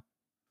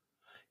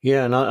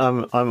 Yeah, and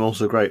I'm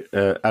also a great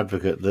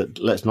advocate that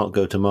let's not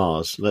go to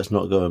Mars. Let's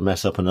not go and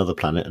mess up another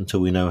planet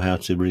until we know how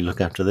to really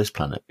look after this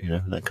planet,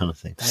 that kind of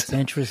thing. That's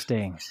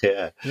interesting.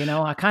 Yeah.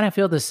 I kind of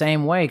feel the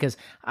same way, because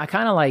I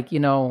kind of like,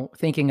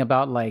 thinking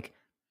about like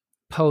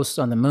posts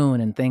on the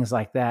moon and things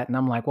like that. And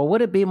I'm like, well,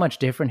 would it be much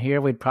different here?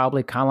 We'd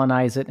probably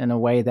colonize it in a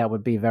way that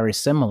would be very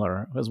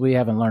similar because we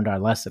haven't learned our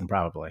lesson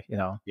probably,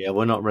 Yeah,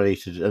 we're not ready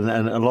to,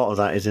 and a lot of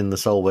that is in the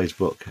Solways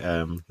book.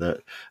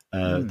 That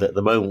at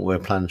the moment we're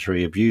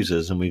planetary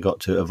abusers, and we got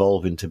to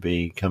evolve into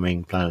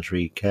becoming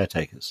planetary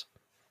caretakers.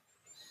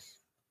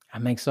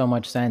 That makes so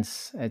much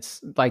sense.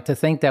 It's like to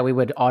think that we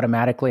would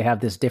automatically have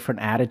this different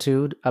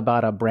attitude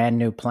about a brand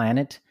new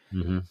planet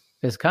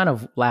is kind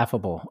of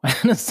laughable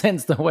in a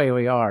sense, the way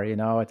we are,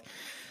 I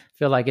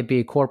feel like it'd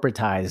be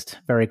corporatized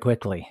very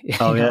quickly.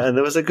 Oh, yeah. And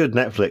there was a good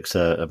Netflix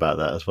about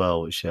that as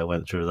well, which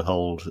went through the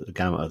whole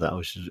gamut of that,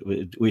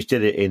 which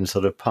did it in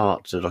sort of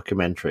part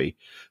documentary,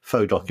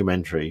 faux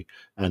documentary,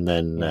 and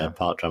then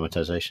part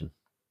dramatization.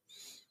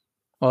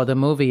 Well, the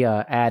movie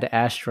Ad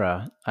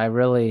Astra, I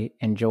really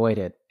enjoyed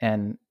it.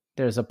 And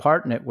there's a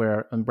part in it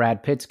where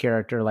Brad Pitt's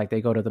character, like they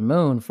go to the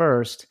moon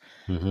first,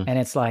 and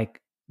it's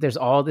like there's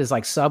all this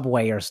like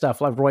Subway or stuff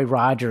like Roy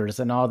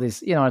Rogers and all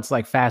these, it's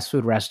like fast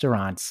food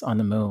restaurants on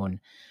the moon.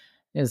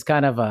 It's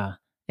kind of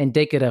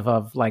indicative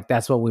of like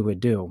that's what we would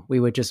do. We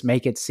would just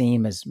make it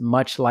seem as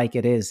much like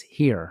it is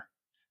here,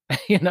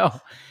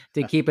 to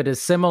keep it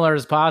as similar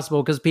as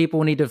possible because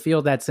people need to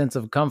feel that sense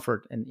of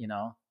comfort and.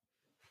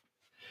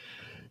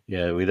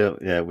 Yeah, we don't.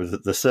 Yeah,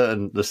 with the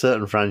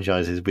certain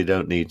franchises, we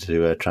don't need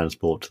to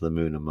transport to the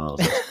moon and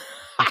Mars.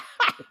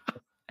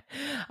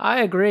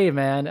 I agree,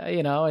 man.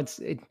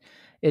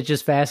 It's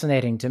just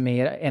fascinating to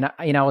me, and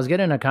I was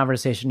getting a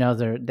conversation the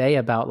other day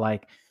about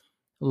like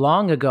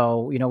long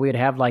ago, we'd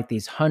have like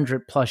these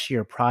 100+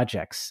 year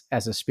projects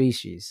as a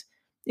species.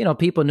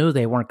 People knew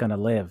they weren't going to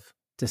live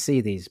to see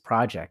these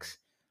projects,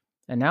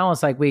 and now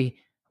it's like we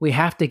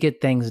have to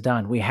get things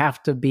done. We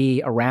have to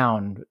be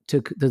around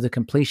to the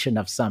completion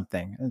of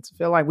something. I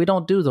feel like we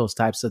don't do those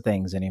types of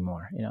things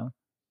anymore,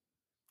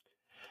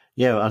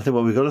 Yeah, I think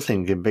what we've got to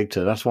think in big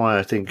terms. That's why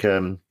I think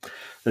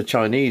the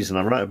Chinese, and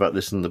I write about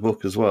this in the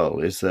book as well,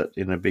 is that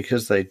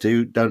because they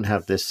don't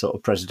have this sort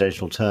of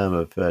presidential term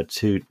of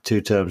two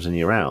terms and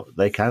you're out.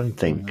 They can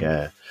think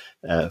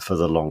for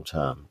the long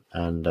term,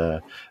 and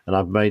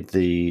I've made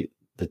the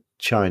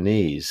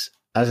Chinese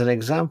as an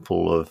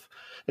example of.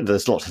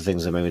 There's lots of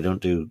things that maybe we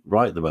don't do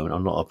right at the moment.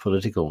 I'm not a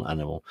political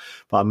animal,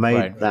 but I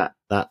made that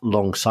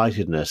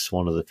long-sightedness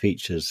one of the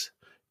features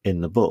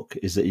in the book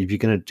is that if you're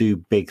going to do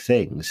big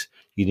things,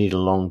 you need a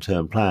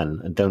long-term plan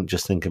and don't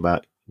just think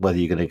about whether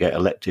you're going to get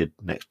elected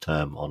next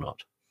term or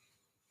not.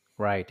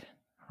 Right,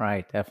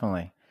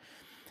 definitely.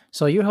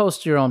 So you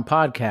host your own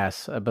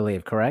podcast, I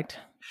believe, correct?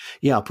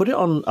 Yeah, I put it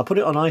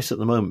on ice at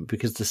the moment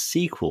because the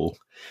sequel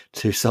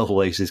to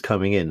Solways is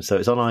coming in, so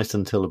it's on ice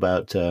until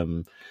about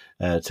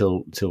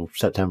till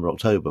September,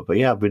 October. But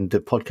yeah, I've been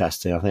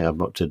podcasting. I think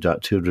I'm up to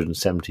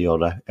 270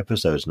 odd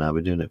episodes now. I've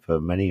been doing it for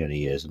many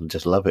years, and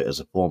just love it as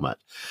a format.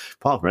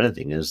 Apart from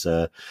anything, is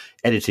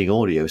editing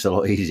audio is a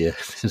lot easier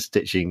than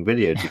stitching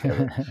video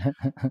together.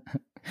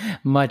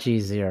 Much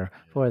easier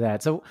for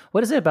that. So,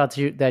 what is it about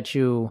you that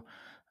you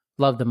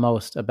love the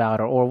most about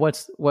it, or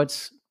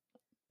what's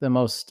the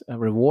most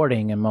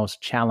rewarding and most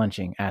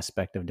challenging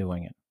aspect of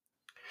doing it?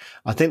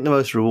 I think the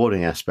most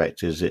rewarding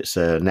aspect is it's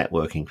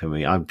networking for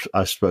me.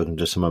 I've spoken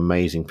to some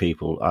amazing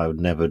people I would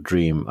never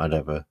dream I'd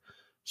ever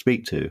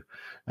speak to.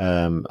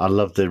 I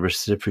love the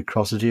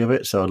reciprocity of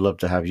it. So I'd love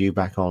to have you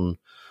back on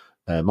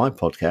my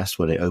podcast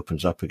when it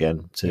opens up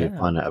again to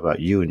find out about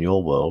you and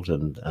your world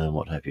and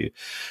what have you.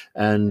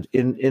 And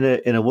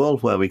in a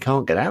world where we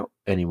can't get out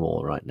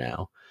anymore right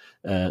now,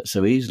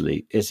 so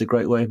easily, it's a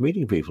great way of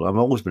meeting people. I've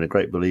always been a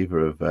great believer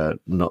of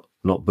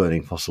not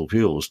burning fossil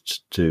fuels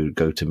to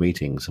go to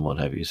meetings and what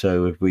have you.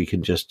 So if we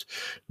can just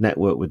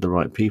network with the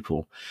right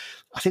people.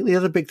 I think the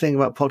other big thing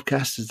about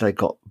podcasts is they've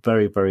got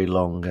very, very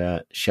long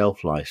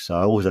shelf life. So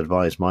I always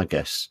advise my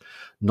guests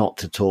not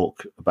to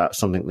talk about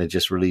something they're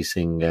just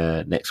releasing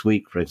next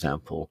week, for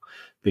example,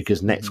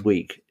 because next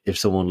week, if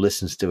someone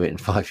listens to it in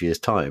 5 years'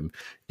 time,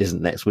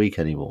 isn't next week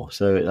anymore.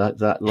 So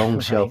that long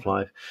shelf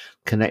life,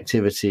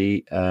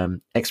 connectivity,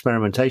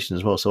 experimentation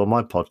as well. So on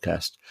my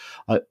podcast,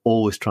 I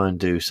always try and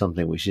do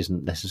something which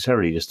isn't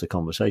necessarily just a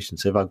conversation.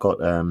 So if I've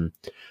got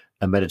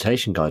a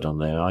meditation guide on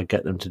there, I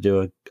get them to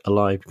do a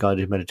live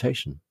guided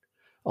meditation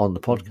on the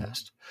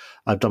podcast.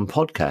 I've done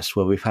podcasts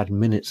where we've had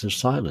minutes of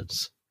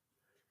silence,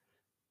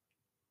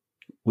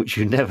 which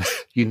you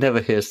never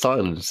hear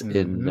silence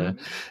in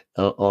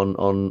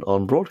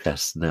on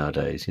broadcasts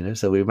nowadays.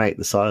 So we make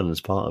the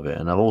silence part of it.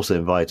 And I've also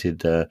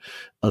invited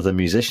other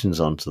musicians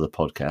onto the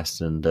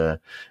podcast,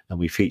 and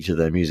we feature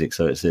their music.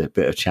 So it's a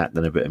bit of chat,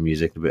 then a bit of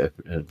music,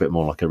 a bit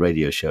more like a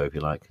radio show, if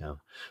you like.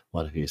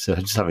 What have you? So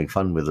just having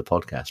fun with the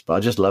podcast. But I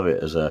just love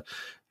it as a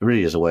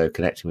way of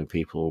connecting with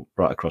people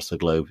right across the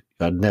globe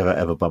I'd never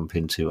ever bump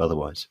into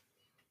otherwise.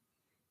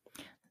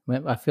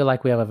 I feel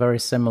like we have a very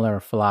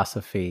similar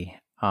philosophy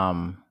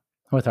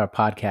with our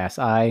podcast.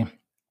 I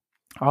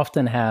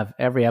often have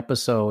every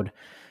episode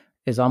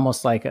is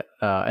almost like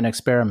an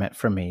experiment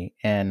for me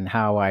and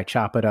how I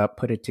chop it up,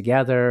 put it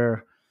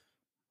together,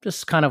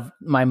 just kind of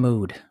my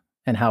mood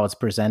and how it's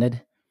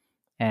presented.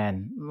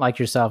 And like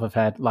yourself, I've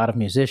had a lot of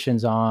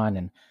musicians on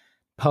and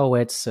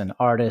poets and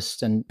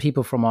artists and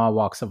people from all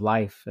walks of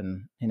life.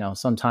 And,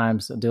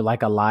 sometimes I'll do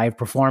like a live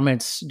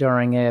performance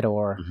during it,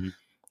 or,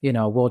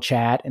 Hmm. we'll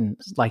chat. And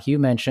like you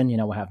mentioned,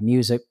 we'll have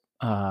music.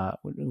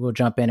 We'll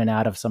jump in and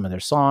out of some of their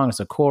songs,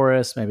 a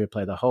chorus, maybe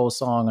play the whole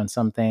song on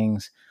some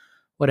things,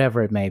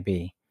 whatever it may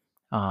be.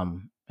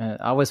 And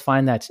I always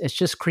find that it's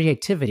just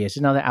creativity. It's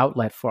another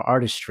outlet for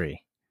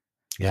artistry.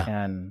 Yeah.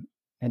 And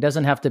it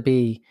doesn't have to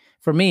be,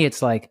 for me,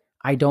 it's like,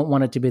 I don't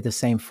want it to be the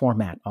same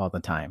format all the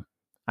time.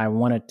 I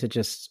want it to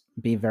just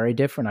be very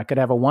different. I could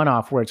have a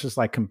one-off where it's just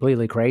like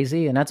completely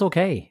crazy, and that's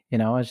okay.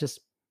 It's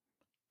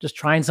just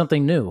trying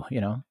something new,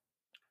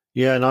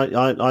 Yeah, and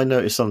I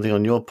noticed something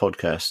on your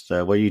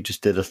podcast where you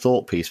just did a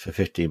thought piece for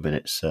 15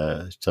 minutes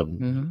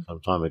some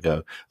time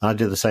ago. I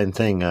did the same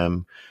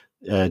thing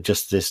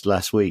just this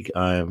last week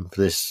for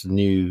this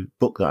new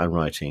book that I'm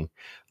writing.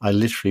 I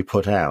literally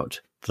put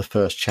out the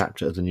first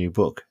chapter of the new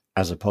book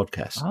as a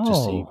podcast to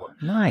see,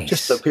 nice,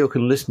 just so people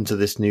can listen to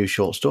this new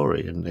short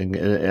story, and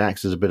it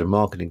acts as a bit of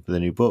marketing for the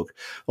new book.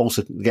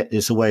 Also,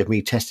 it's a way of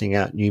me testing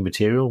out new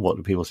material. What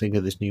do people think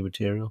of this new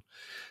material?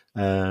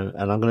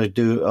 And I'm going to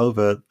do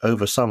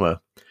over summer.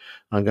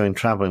 I'm going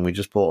traveling. We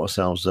just bought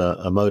ourselves a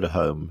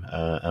motorhome,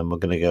 and we're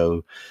going to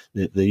go.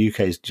 The UK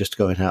is just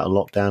going out of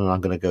lockdown, and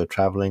I'm going to go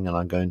traveling, and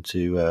I'm going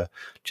to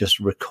just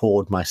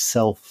record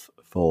myself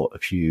for a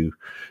few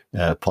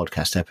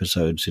podcast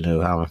episodes,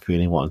 how I'm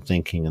feeling, what I'm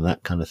thinking, and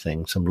that kind of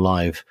thing. Some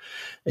live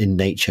in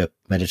nature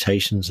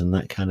meditations and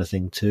that kind of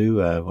thing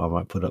too. I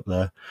might put up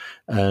there,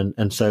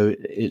 and so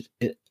it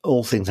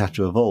all things have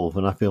to evolve,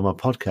 and I feel my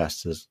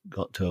podcast has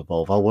got to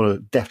evolve. I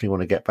definitely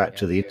want to get back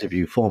to the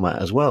interview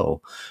format as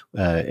well,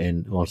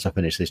 once I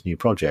finish this new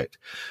project.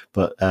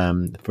 But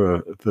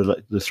for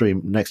like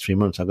the next 3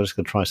 months, I'm just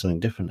going to try something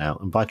different out,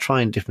 and by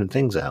trying different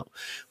things out,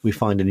 we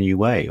find a new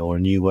way, or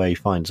a new way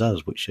finds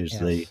us, which is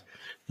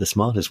the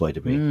smartest way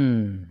to be.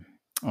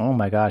 Oh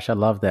my gosh, I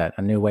love that.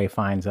 A new way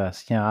finds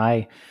us.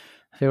 I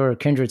feel we're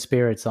kindred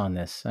spirits on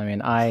this. I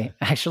mean, I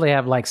actually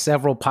have like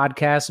several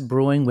podcasts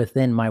brewing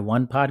within my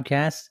one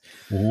podcast.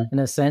 In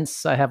a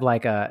sense, I have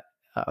like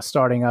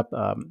starting up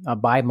a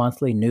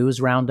bi-monthly news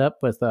roundup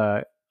with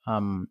a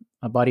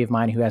buddy of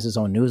mine who has his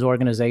own news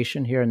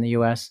organization here in the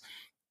U.S.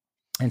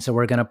 And so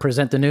we're going to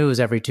present the news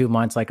every 2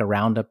 months, like a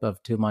roundup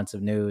of 2 months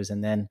of news,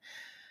 and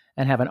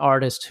have an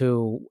artist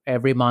who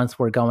every month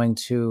we're going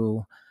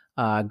to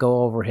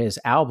go over his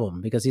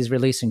album, because he's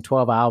releasing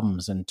 12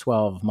 albums in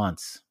 12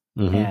 months.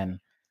 And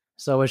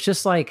so it's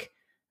just like,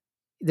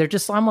 they're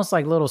just almost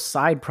like little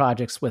side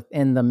projects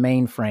within the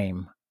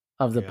mainframe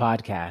of the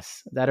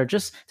podcast that they're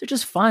just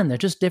fun. They're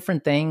just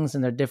different things,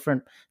 and they're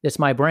different. It's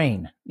my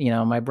brain,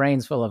 my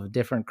brain's full of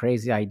different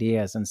crazy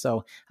ideas. And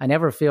so I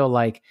never feel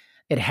like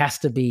it has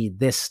to be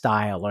this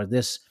style or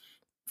this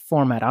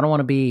format. I don't want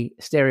to be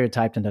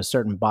stereotyped into a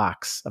certain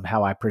box of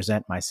how I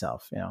present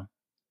myself,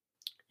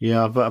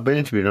 Yeah, I've been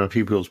interviewed on a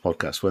few people's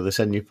podcasts where they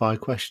send you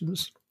 5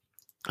 questions.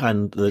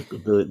 And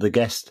the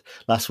guest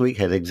last week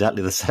had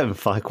exactly the same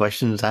 5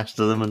 questions asked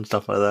to them and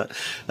stuff like that.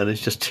 And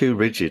it's just too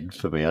rigid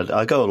for me.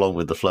 I go along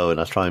with the flow, and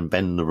I try and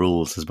bend the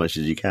rules as much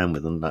as you can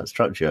within that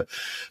structure.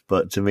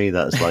 But to me,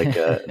 that's like,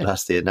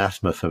 that's the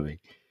anathema for me.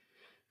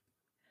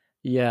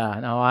 Yeah,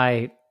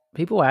 no,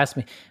 people ask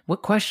me,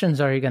 what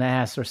questions are you going to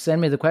ask, or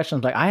send me the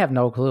questions? Like, I have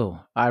no clue.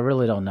 I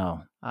really don't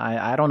know.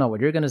 I don't know what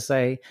you're going to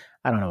say.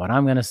 I don't know what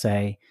I'm going to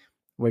say.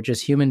 We're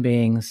just human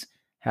beings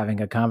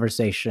having a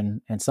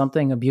conversation, and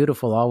something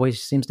beautiful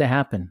always seems to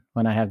happen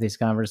when I have these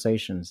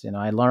conversations.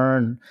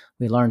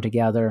 We learn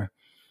together,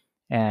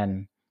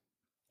 and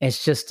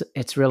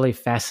it's really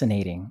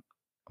fascinating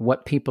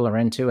what people are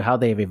into, how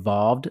they've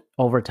evolved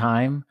over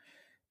time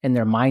in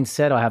their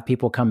mindset. I'll have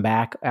people come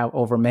back out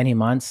over many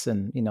months,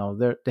 and,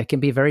 they can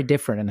be very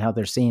different in how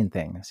they're seeing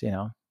things,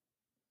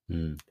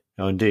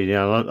 Oh, indeed.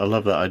 Yeah, I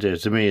love that idea.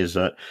 To me, is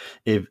that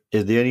if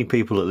the only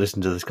people that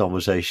listen to this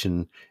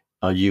conversation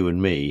are you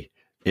and me,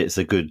 it's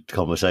a good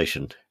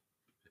conversation.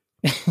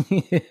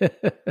 I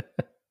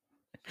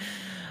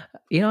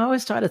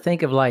always try to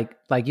think of like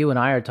you and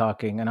I are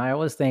talking, and I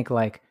always think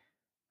like,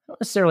 I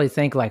don't necessarily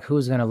think like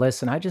who's going to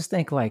listen. I just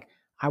think like,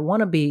 I want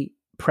to be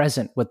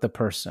present with the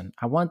person.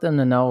 I want them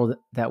to know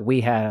that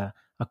we had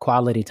a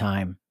quality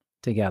time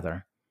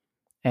together.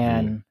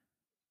 And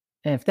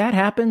if that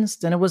happens,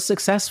 then it was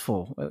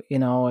successful.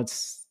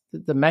 It's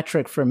the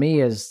metric for me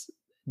is,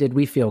 did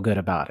we feel good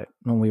about it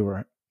when we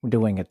were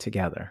doing it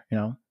together,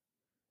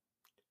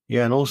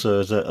 Yeah, and also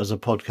as a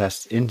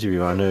podcast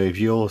interviewer, I know if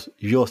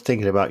you're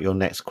thinking about your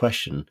next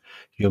question,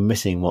 you're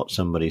missing what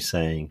somebody's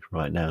saying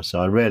right now. So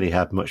I rarely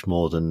have much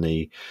more than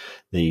the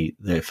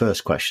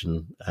first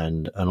question,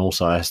 and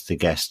also I ask the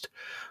guest,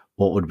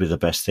 what would be the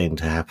best thing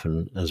to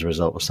happen as a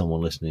result of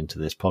someone listening to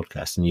this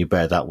podcast, and you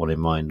bear that one in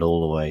mind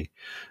all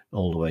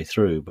the way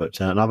through. But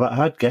and I've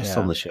had guests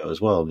on the show as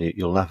well. And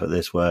you'll laugh at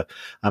this, where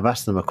I've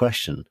asked them a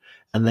question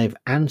and they've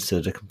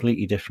answered a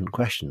completely different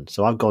question.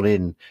 So I've gone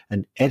in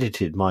and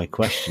edited my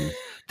question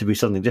to be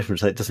something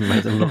different, so it doesn't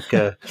make them look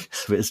a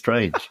bit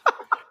strange.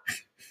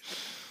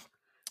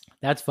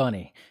 That's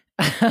funny.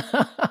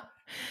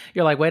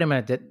 You're like, wait a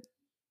minute,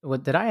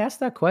 did I ask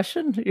that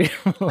question?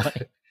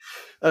 Like,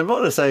 And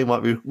what they're saying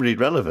might be really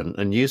relevant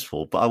and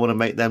useful, but I want to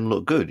make them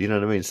look good. You know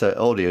what I mean? So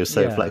audio is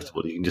so yeah.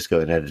 flexible; you can just go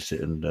and edit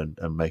it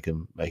and make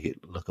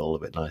it look all a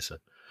bit nicer.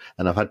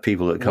 And I've had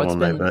people that come What's on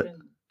there, been? but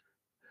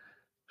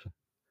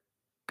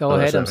Go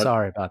ahead. I'm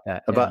sorry about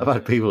that. I've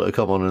had people that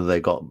come on and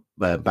they got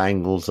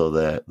bangles or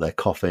they're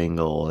coughing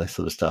or this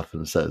sort of stuff,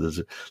 and so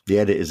the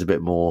edit is a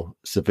bit more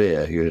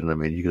severe. You know what I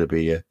mean? You're going to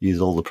be use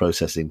all the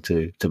processing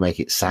to make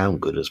it sound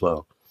good as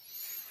well.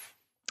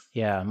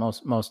 Yeah,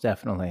 most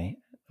definitely.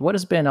 What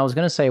has been? I was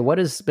going to say, what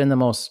has been the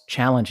most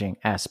challenging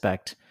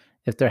aspect,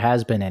 if there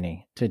has been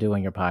any, to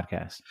doing your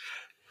podcast?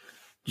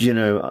 You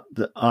know,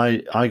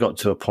 I got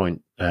to a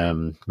point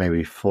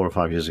maybe 4 or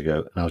 5 years ago,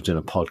 and I was doing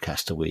a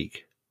podcast a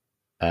week.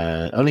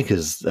 Only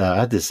because I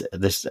had this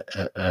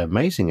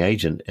amazing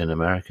agent in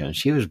America, and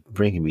she was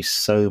bringing me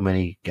so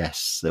many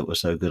guests that were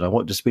so good. I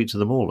wanted to speak to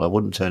them all. I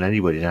wouldn't turn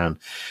anybody down,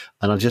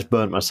 and I just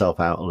burnt myself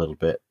out a little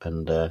bit,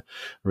 and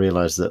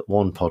realized that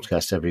one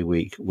podcast every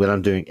week, when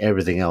I'm doing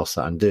everything else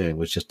that I'm doing,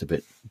 was just a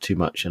bit too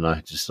much, and I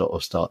had to sort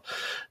of start.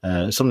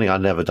 Something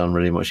I've never done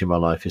really much in my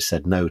life is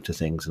said no to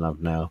things, and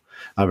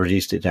I've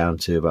reduced it down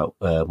to about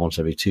once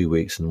every 2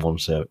 weeks and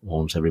once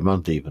every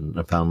month even.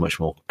 I found much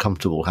more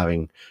comfortable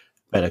having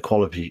better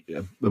quality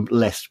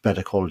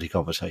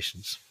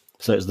conversations.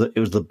 So it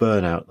was the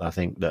burnout, I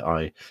think, that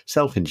I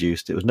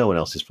self-induced. It was no one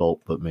else's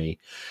fault but me,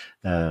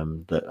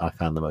 that I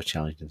found the most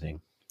challenging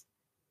thing.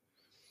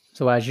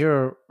 So as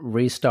you're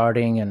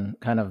restarting and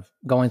kind of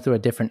going through a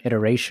different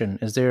iteration,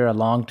 is there a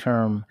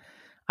long-term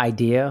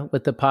idea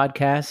with the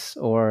podcast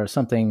or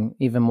something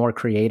even more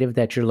creative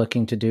that you're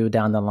looking to do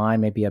down the line,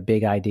 maybe a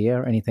big idea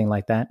or anything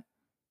like that?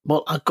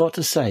 Well, I've got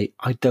to say,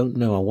 I don't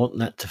know. I want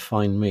that to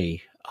find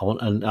me.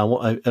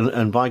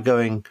 And by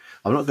going,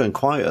 I'm not going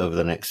quiet over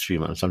the next few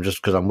months. I'm just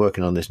because I'm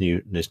working on this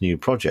new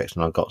project,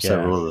 and I've got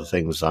several other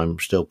things I'm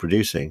still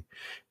producing,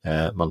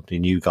 monthly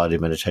new guided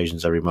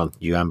meditations every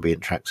month, new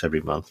ambient tracks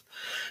every month.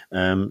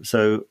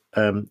 So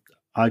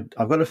I've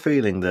got a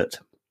feeling that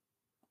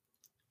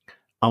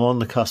I'm on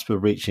the cusp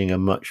of reaching a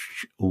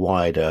much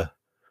wider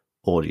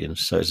audience.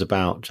 So it's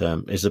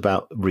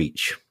about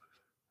reach,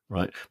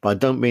 right? But I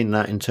don't mean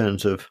that in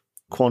terms of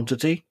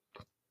quantity,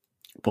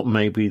 but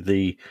maybe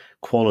the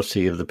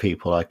quality of the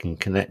people I can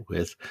connect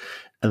with.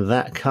 And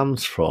that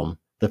comes from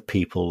the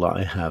people that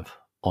I have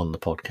on the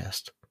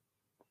podcast,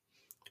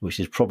 which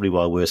is probably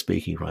why we're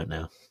speaking right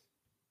now.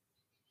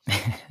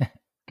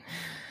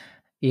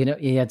 Yeah,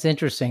 it's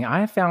interesting.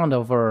 I found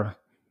over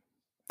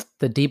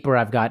the deeper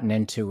I've gotten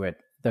into it,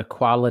 the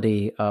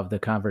quality of the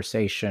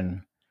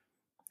conversation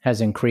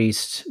has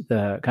increased,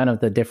 the kind of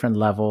the different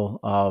level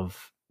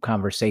of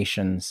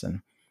conversations,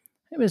 and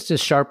it was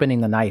just sharpening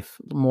the knife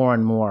more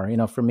and more.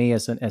 For me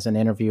as an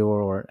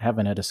interviewer or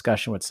having a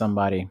discussion with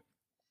somebody,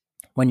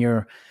 when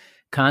you're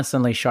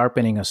constantly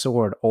sharpening a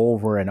sword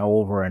over and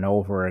over and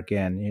over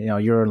again,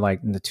 you're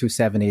like in the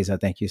 270s, I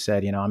think you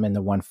said, I'm in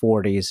the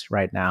 140s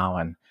right now.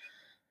 And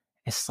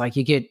it's like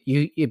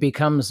it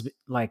becomes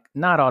like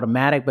not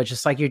automatic, but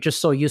just like you're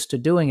just so used to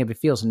doing it, it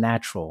feels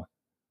natural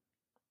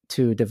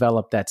to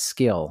develop that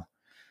skill.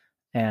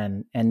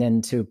 And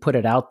then to put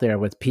it out there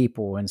with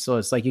people. And so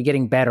it's like you're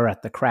getting better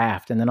at the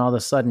craft. And then all of a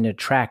sudden it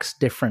attracts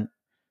different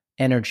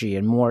energy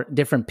and more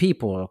different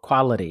people,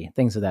 quality,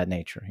 things of that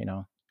nature,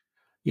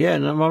 Yeah,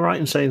 and am I right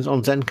in saying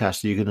on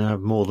Zencastr you can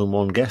have more than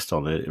one guest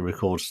on it? It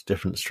records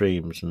different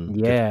streams and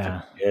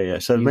yeah. Yeah.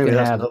 So you maybe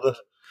that's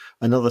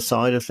another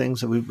side of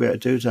things that we'd better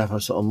do to have a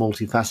sort of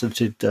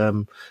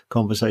multifaceted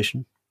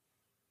conversation.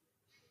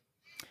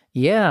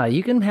 Yeah,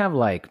 you can have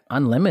like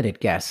unlimited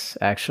guests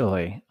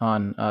actually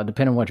on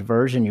depending on which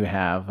version you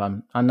have.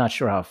 I'm not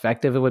sure how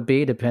effective it would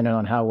be depending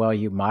on how well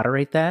you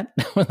moderate that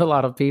with a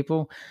lot of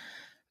people.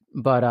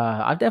 But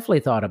I've definitely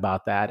thought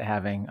about that,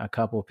 having a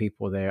couple of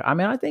people there. I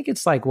mean, I think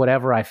it's like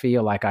whatever I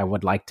feel like I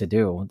would like to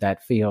do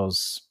that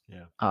feels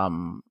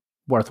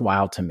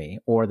worthwhile to me,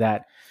 or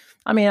that,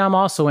 I mean, I'm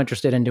also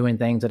interested in doing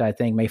things that I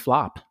think may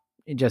flop.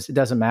 It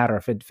doesn't matter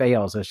if it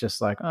fails. It's just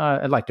like,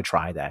 I'd like to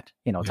try that,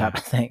 type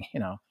of thing,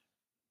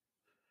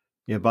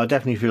 Yeah, but I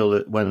definitely feel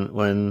that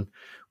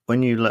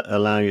when you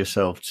allow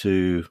yourself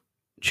to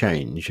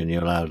change and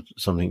you allow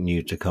something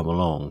new to come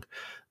along,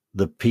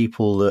 the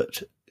people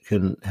that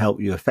can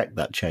help you affect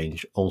that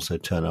change also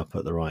turn up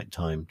at the right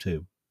time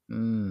too.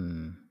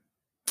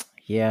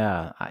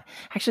 Yeah,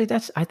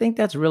 I think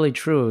that's really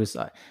true. Is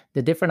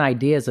the different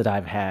ideas that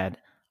I've had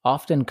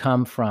often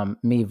come from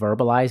me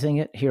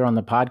verbalizing it here on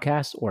the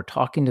podcast or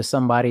talking to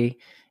somebody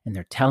and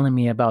they're telling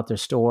me about their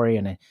story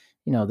and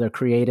their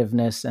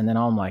creativeness, and then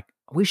I'm like,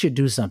 we should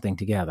do something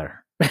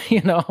together.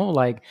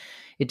 Like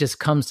it just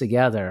comes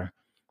together,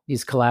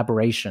 these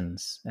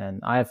collaborations. And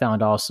I have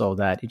found also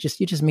that you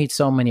just meet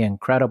so many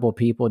incredible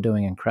people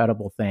doing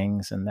incredible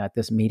things, and that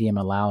this medium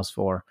allows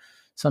for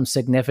some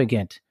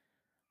significant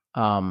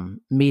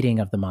meeting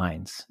of the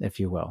minds, if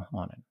you will,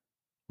 on it.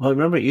 Well, I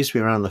remember it used to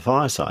be around the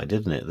fireside,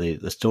 didn't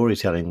it? The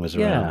storytelling was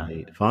around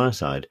the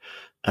fireside.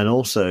 And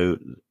also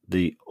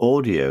the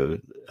audio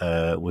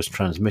was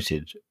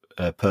transmitted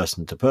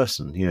person to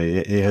person. You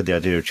had the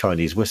idea of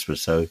Chinese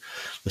whispers, so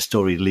the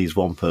story leaves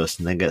one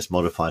person, then gets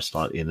modified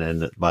slightly, and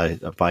then by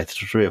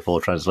 3 or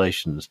 4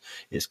 translations,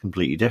 it's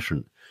completely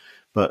different.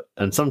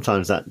 And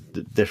sometimes that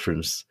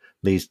difference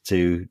leads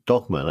to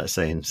dogma, let's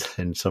say,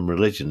 in some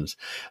religions.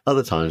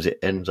 Other times it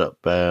ends up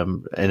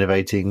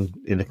innovating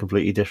in a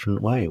completely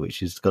different way,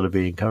 which has got to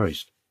be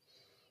encouraged.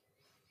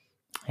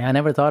 Yeah, I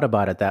never thought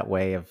about it that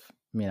way of,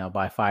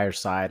 by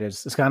fireside.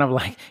 It's kind of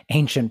like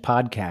ancient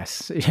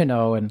podcasts,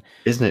 and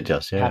isn't it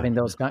just, yeah. Having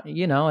those,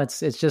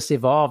 it's just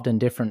evolved in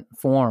different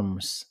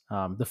forms.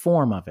 The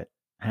form of it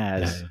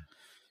has,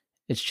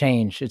 it's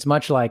changed. It's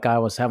much like I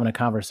was having a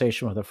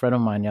conversation with a friend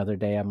of mine the other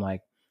day. I'm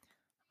like,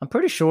 I'm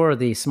pretty sure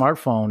the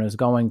smartphone is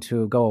going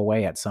to go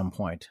away at some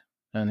point.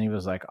 And he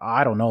was like,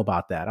 I don't know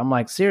about that. I'm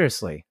like,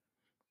 seriously,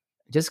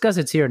 just because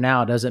it's here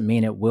now doesn't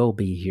mean it will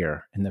be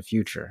here in the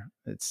future.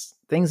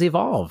 Things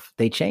evolve,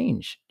 they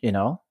change,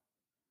 Yeah,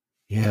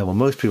 well,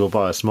 most people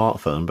buy a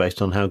smartphone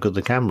based on how good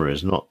the camera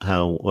is, not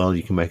how well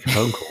you can make a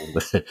phone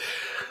call.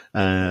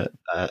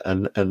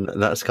 And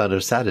that's kind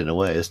of sad in a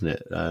way, isn't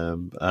it?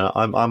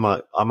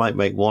 I might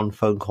make 1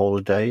 phone call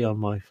a day on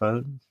my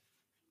phone,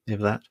 if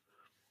that.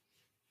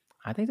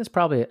 I think that's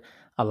probably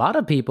a lot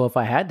of people, if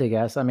I had to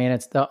guess. I mean,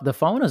 it's the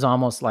phone is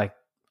almost like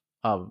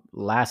a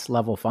last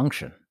level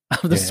function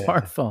of the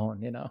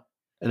smartphone,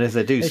 And if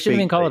they do they shouldn't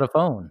even call it a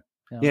phone.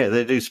 Yeah,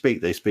 they do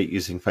speak. They speak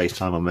using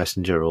FaceTime or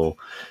Messenger or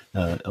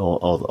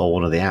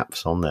one of the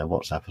apps on there,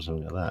 WhatsApp or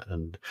something like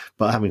that.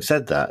 But having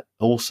said that,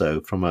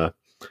 also from a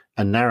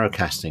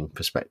narrowcasting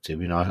perspective,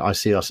 I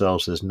see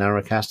ourselves as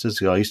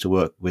narrowcasters. I used to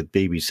work with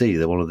BBC.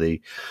 They're one of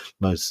the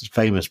most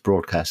famous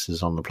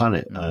broadcasters on the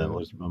planet. It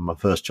was my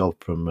first job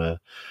from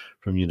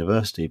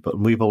university. But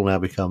we've all now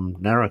become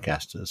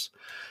narrowcasters.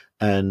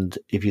 And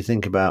if you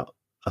think about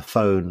a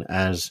phone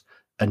as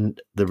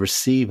the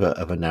receiver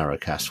of a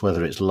narrowcast,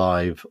 whether it's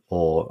live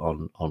or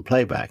on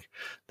playback,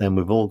 then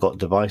we've all got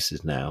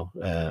devices now,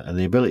 and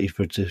the ability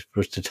for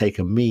us to take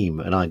a meme,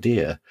 an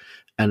idea,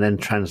 and then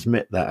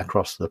transmit that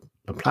across the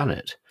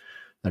planet.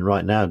 And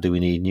right now, do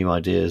we need new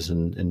ideas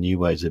and new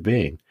ways of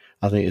being?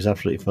 I think it's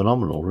absolutely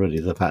phenomenal,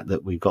 really, the fact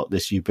that we've got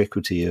this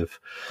ubiquity of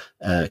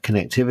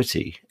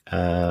connectivity.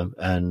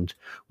 And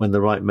when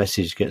the right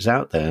message gets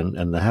out there,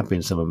 and there have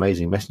been some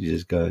amazing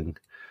messages going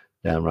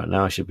down right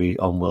now, I should be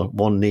on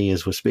one knee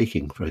as we're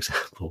speaking, for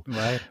example.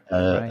 Right.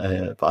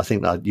 But I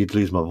think that you'd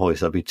lose my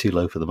voice. I'd be too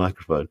low for the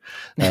microphone.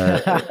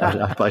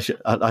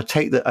 I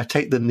take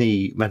the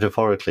knee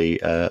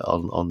metaphorically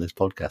on this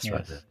podcast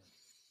right there.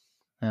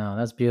 Oh,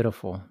 that's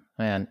beautiful,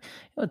 man.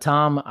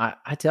 Tom,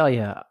 I tell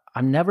you,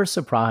 I'm never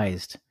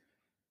surprised.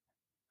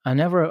 I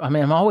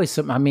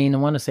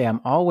want to say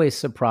I'm always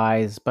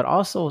surprised, but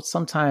also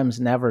sometimes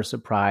never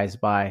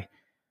surprised by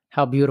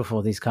how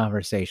beautiful these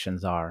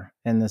conversations are,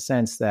 in the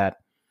sense that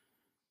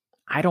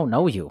I don't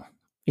know you.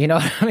 You know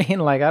what I mean?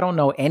 Like, I don't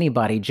know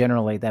anybody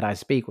generally that I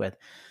speak with,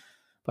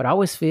 but I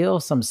always feel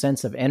some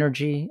sense of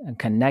energy and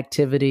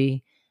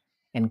connectivity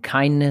and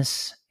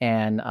kindness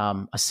and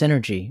a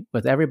synergy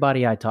with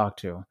everybody I talk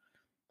to.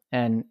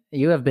 And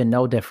you have been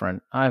no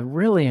different. I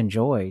really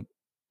enjoyed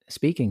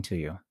speaking to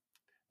you.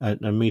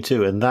 And me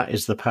too. And that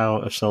is the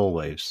power of soul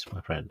waves,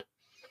 my friend.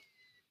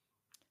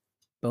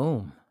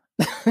 Boom.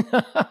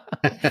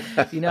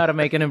 You know how to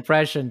make an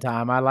impression,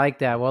 Tom. I like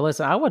that. Well,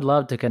 listen, I would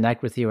love to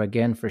connect with you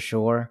again for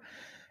sure.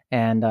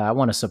 And I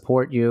want to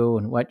support you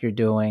and what you're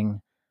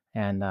doing.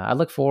 And I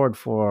look forward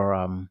for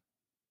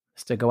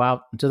us to go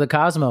out into the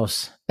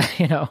cosmos,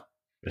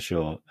 For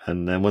sure.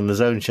 And then when the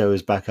Zone Show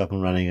is back up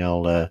and running,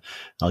 I'll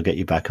get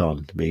you back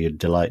on. It'll be a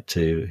delight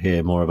to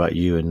hear more about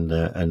you and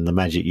the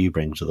magic you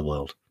bring to the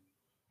world.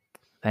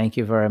 Thank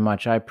you very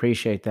much. I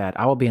appreciate that.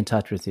 I will be in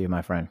touch with you,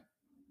 my friend.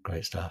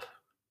 Great stuff.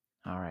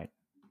 All right.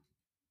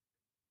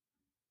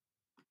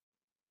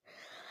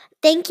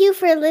 Thank you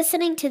for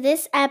listening to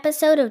this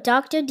episode of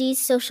Dr.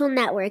 D's Social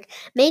Network.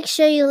 Make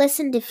sure you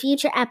listen to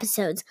future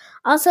episodes.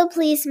 Also,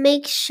 please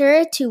make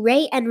sure to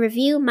rate and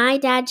review My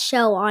Dad's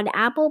Show on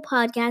Apple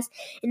Podcasts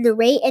in the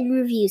rate and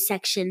review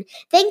section.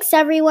 Thanks,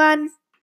 everyone.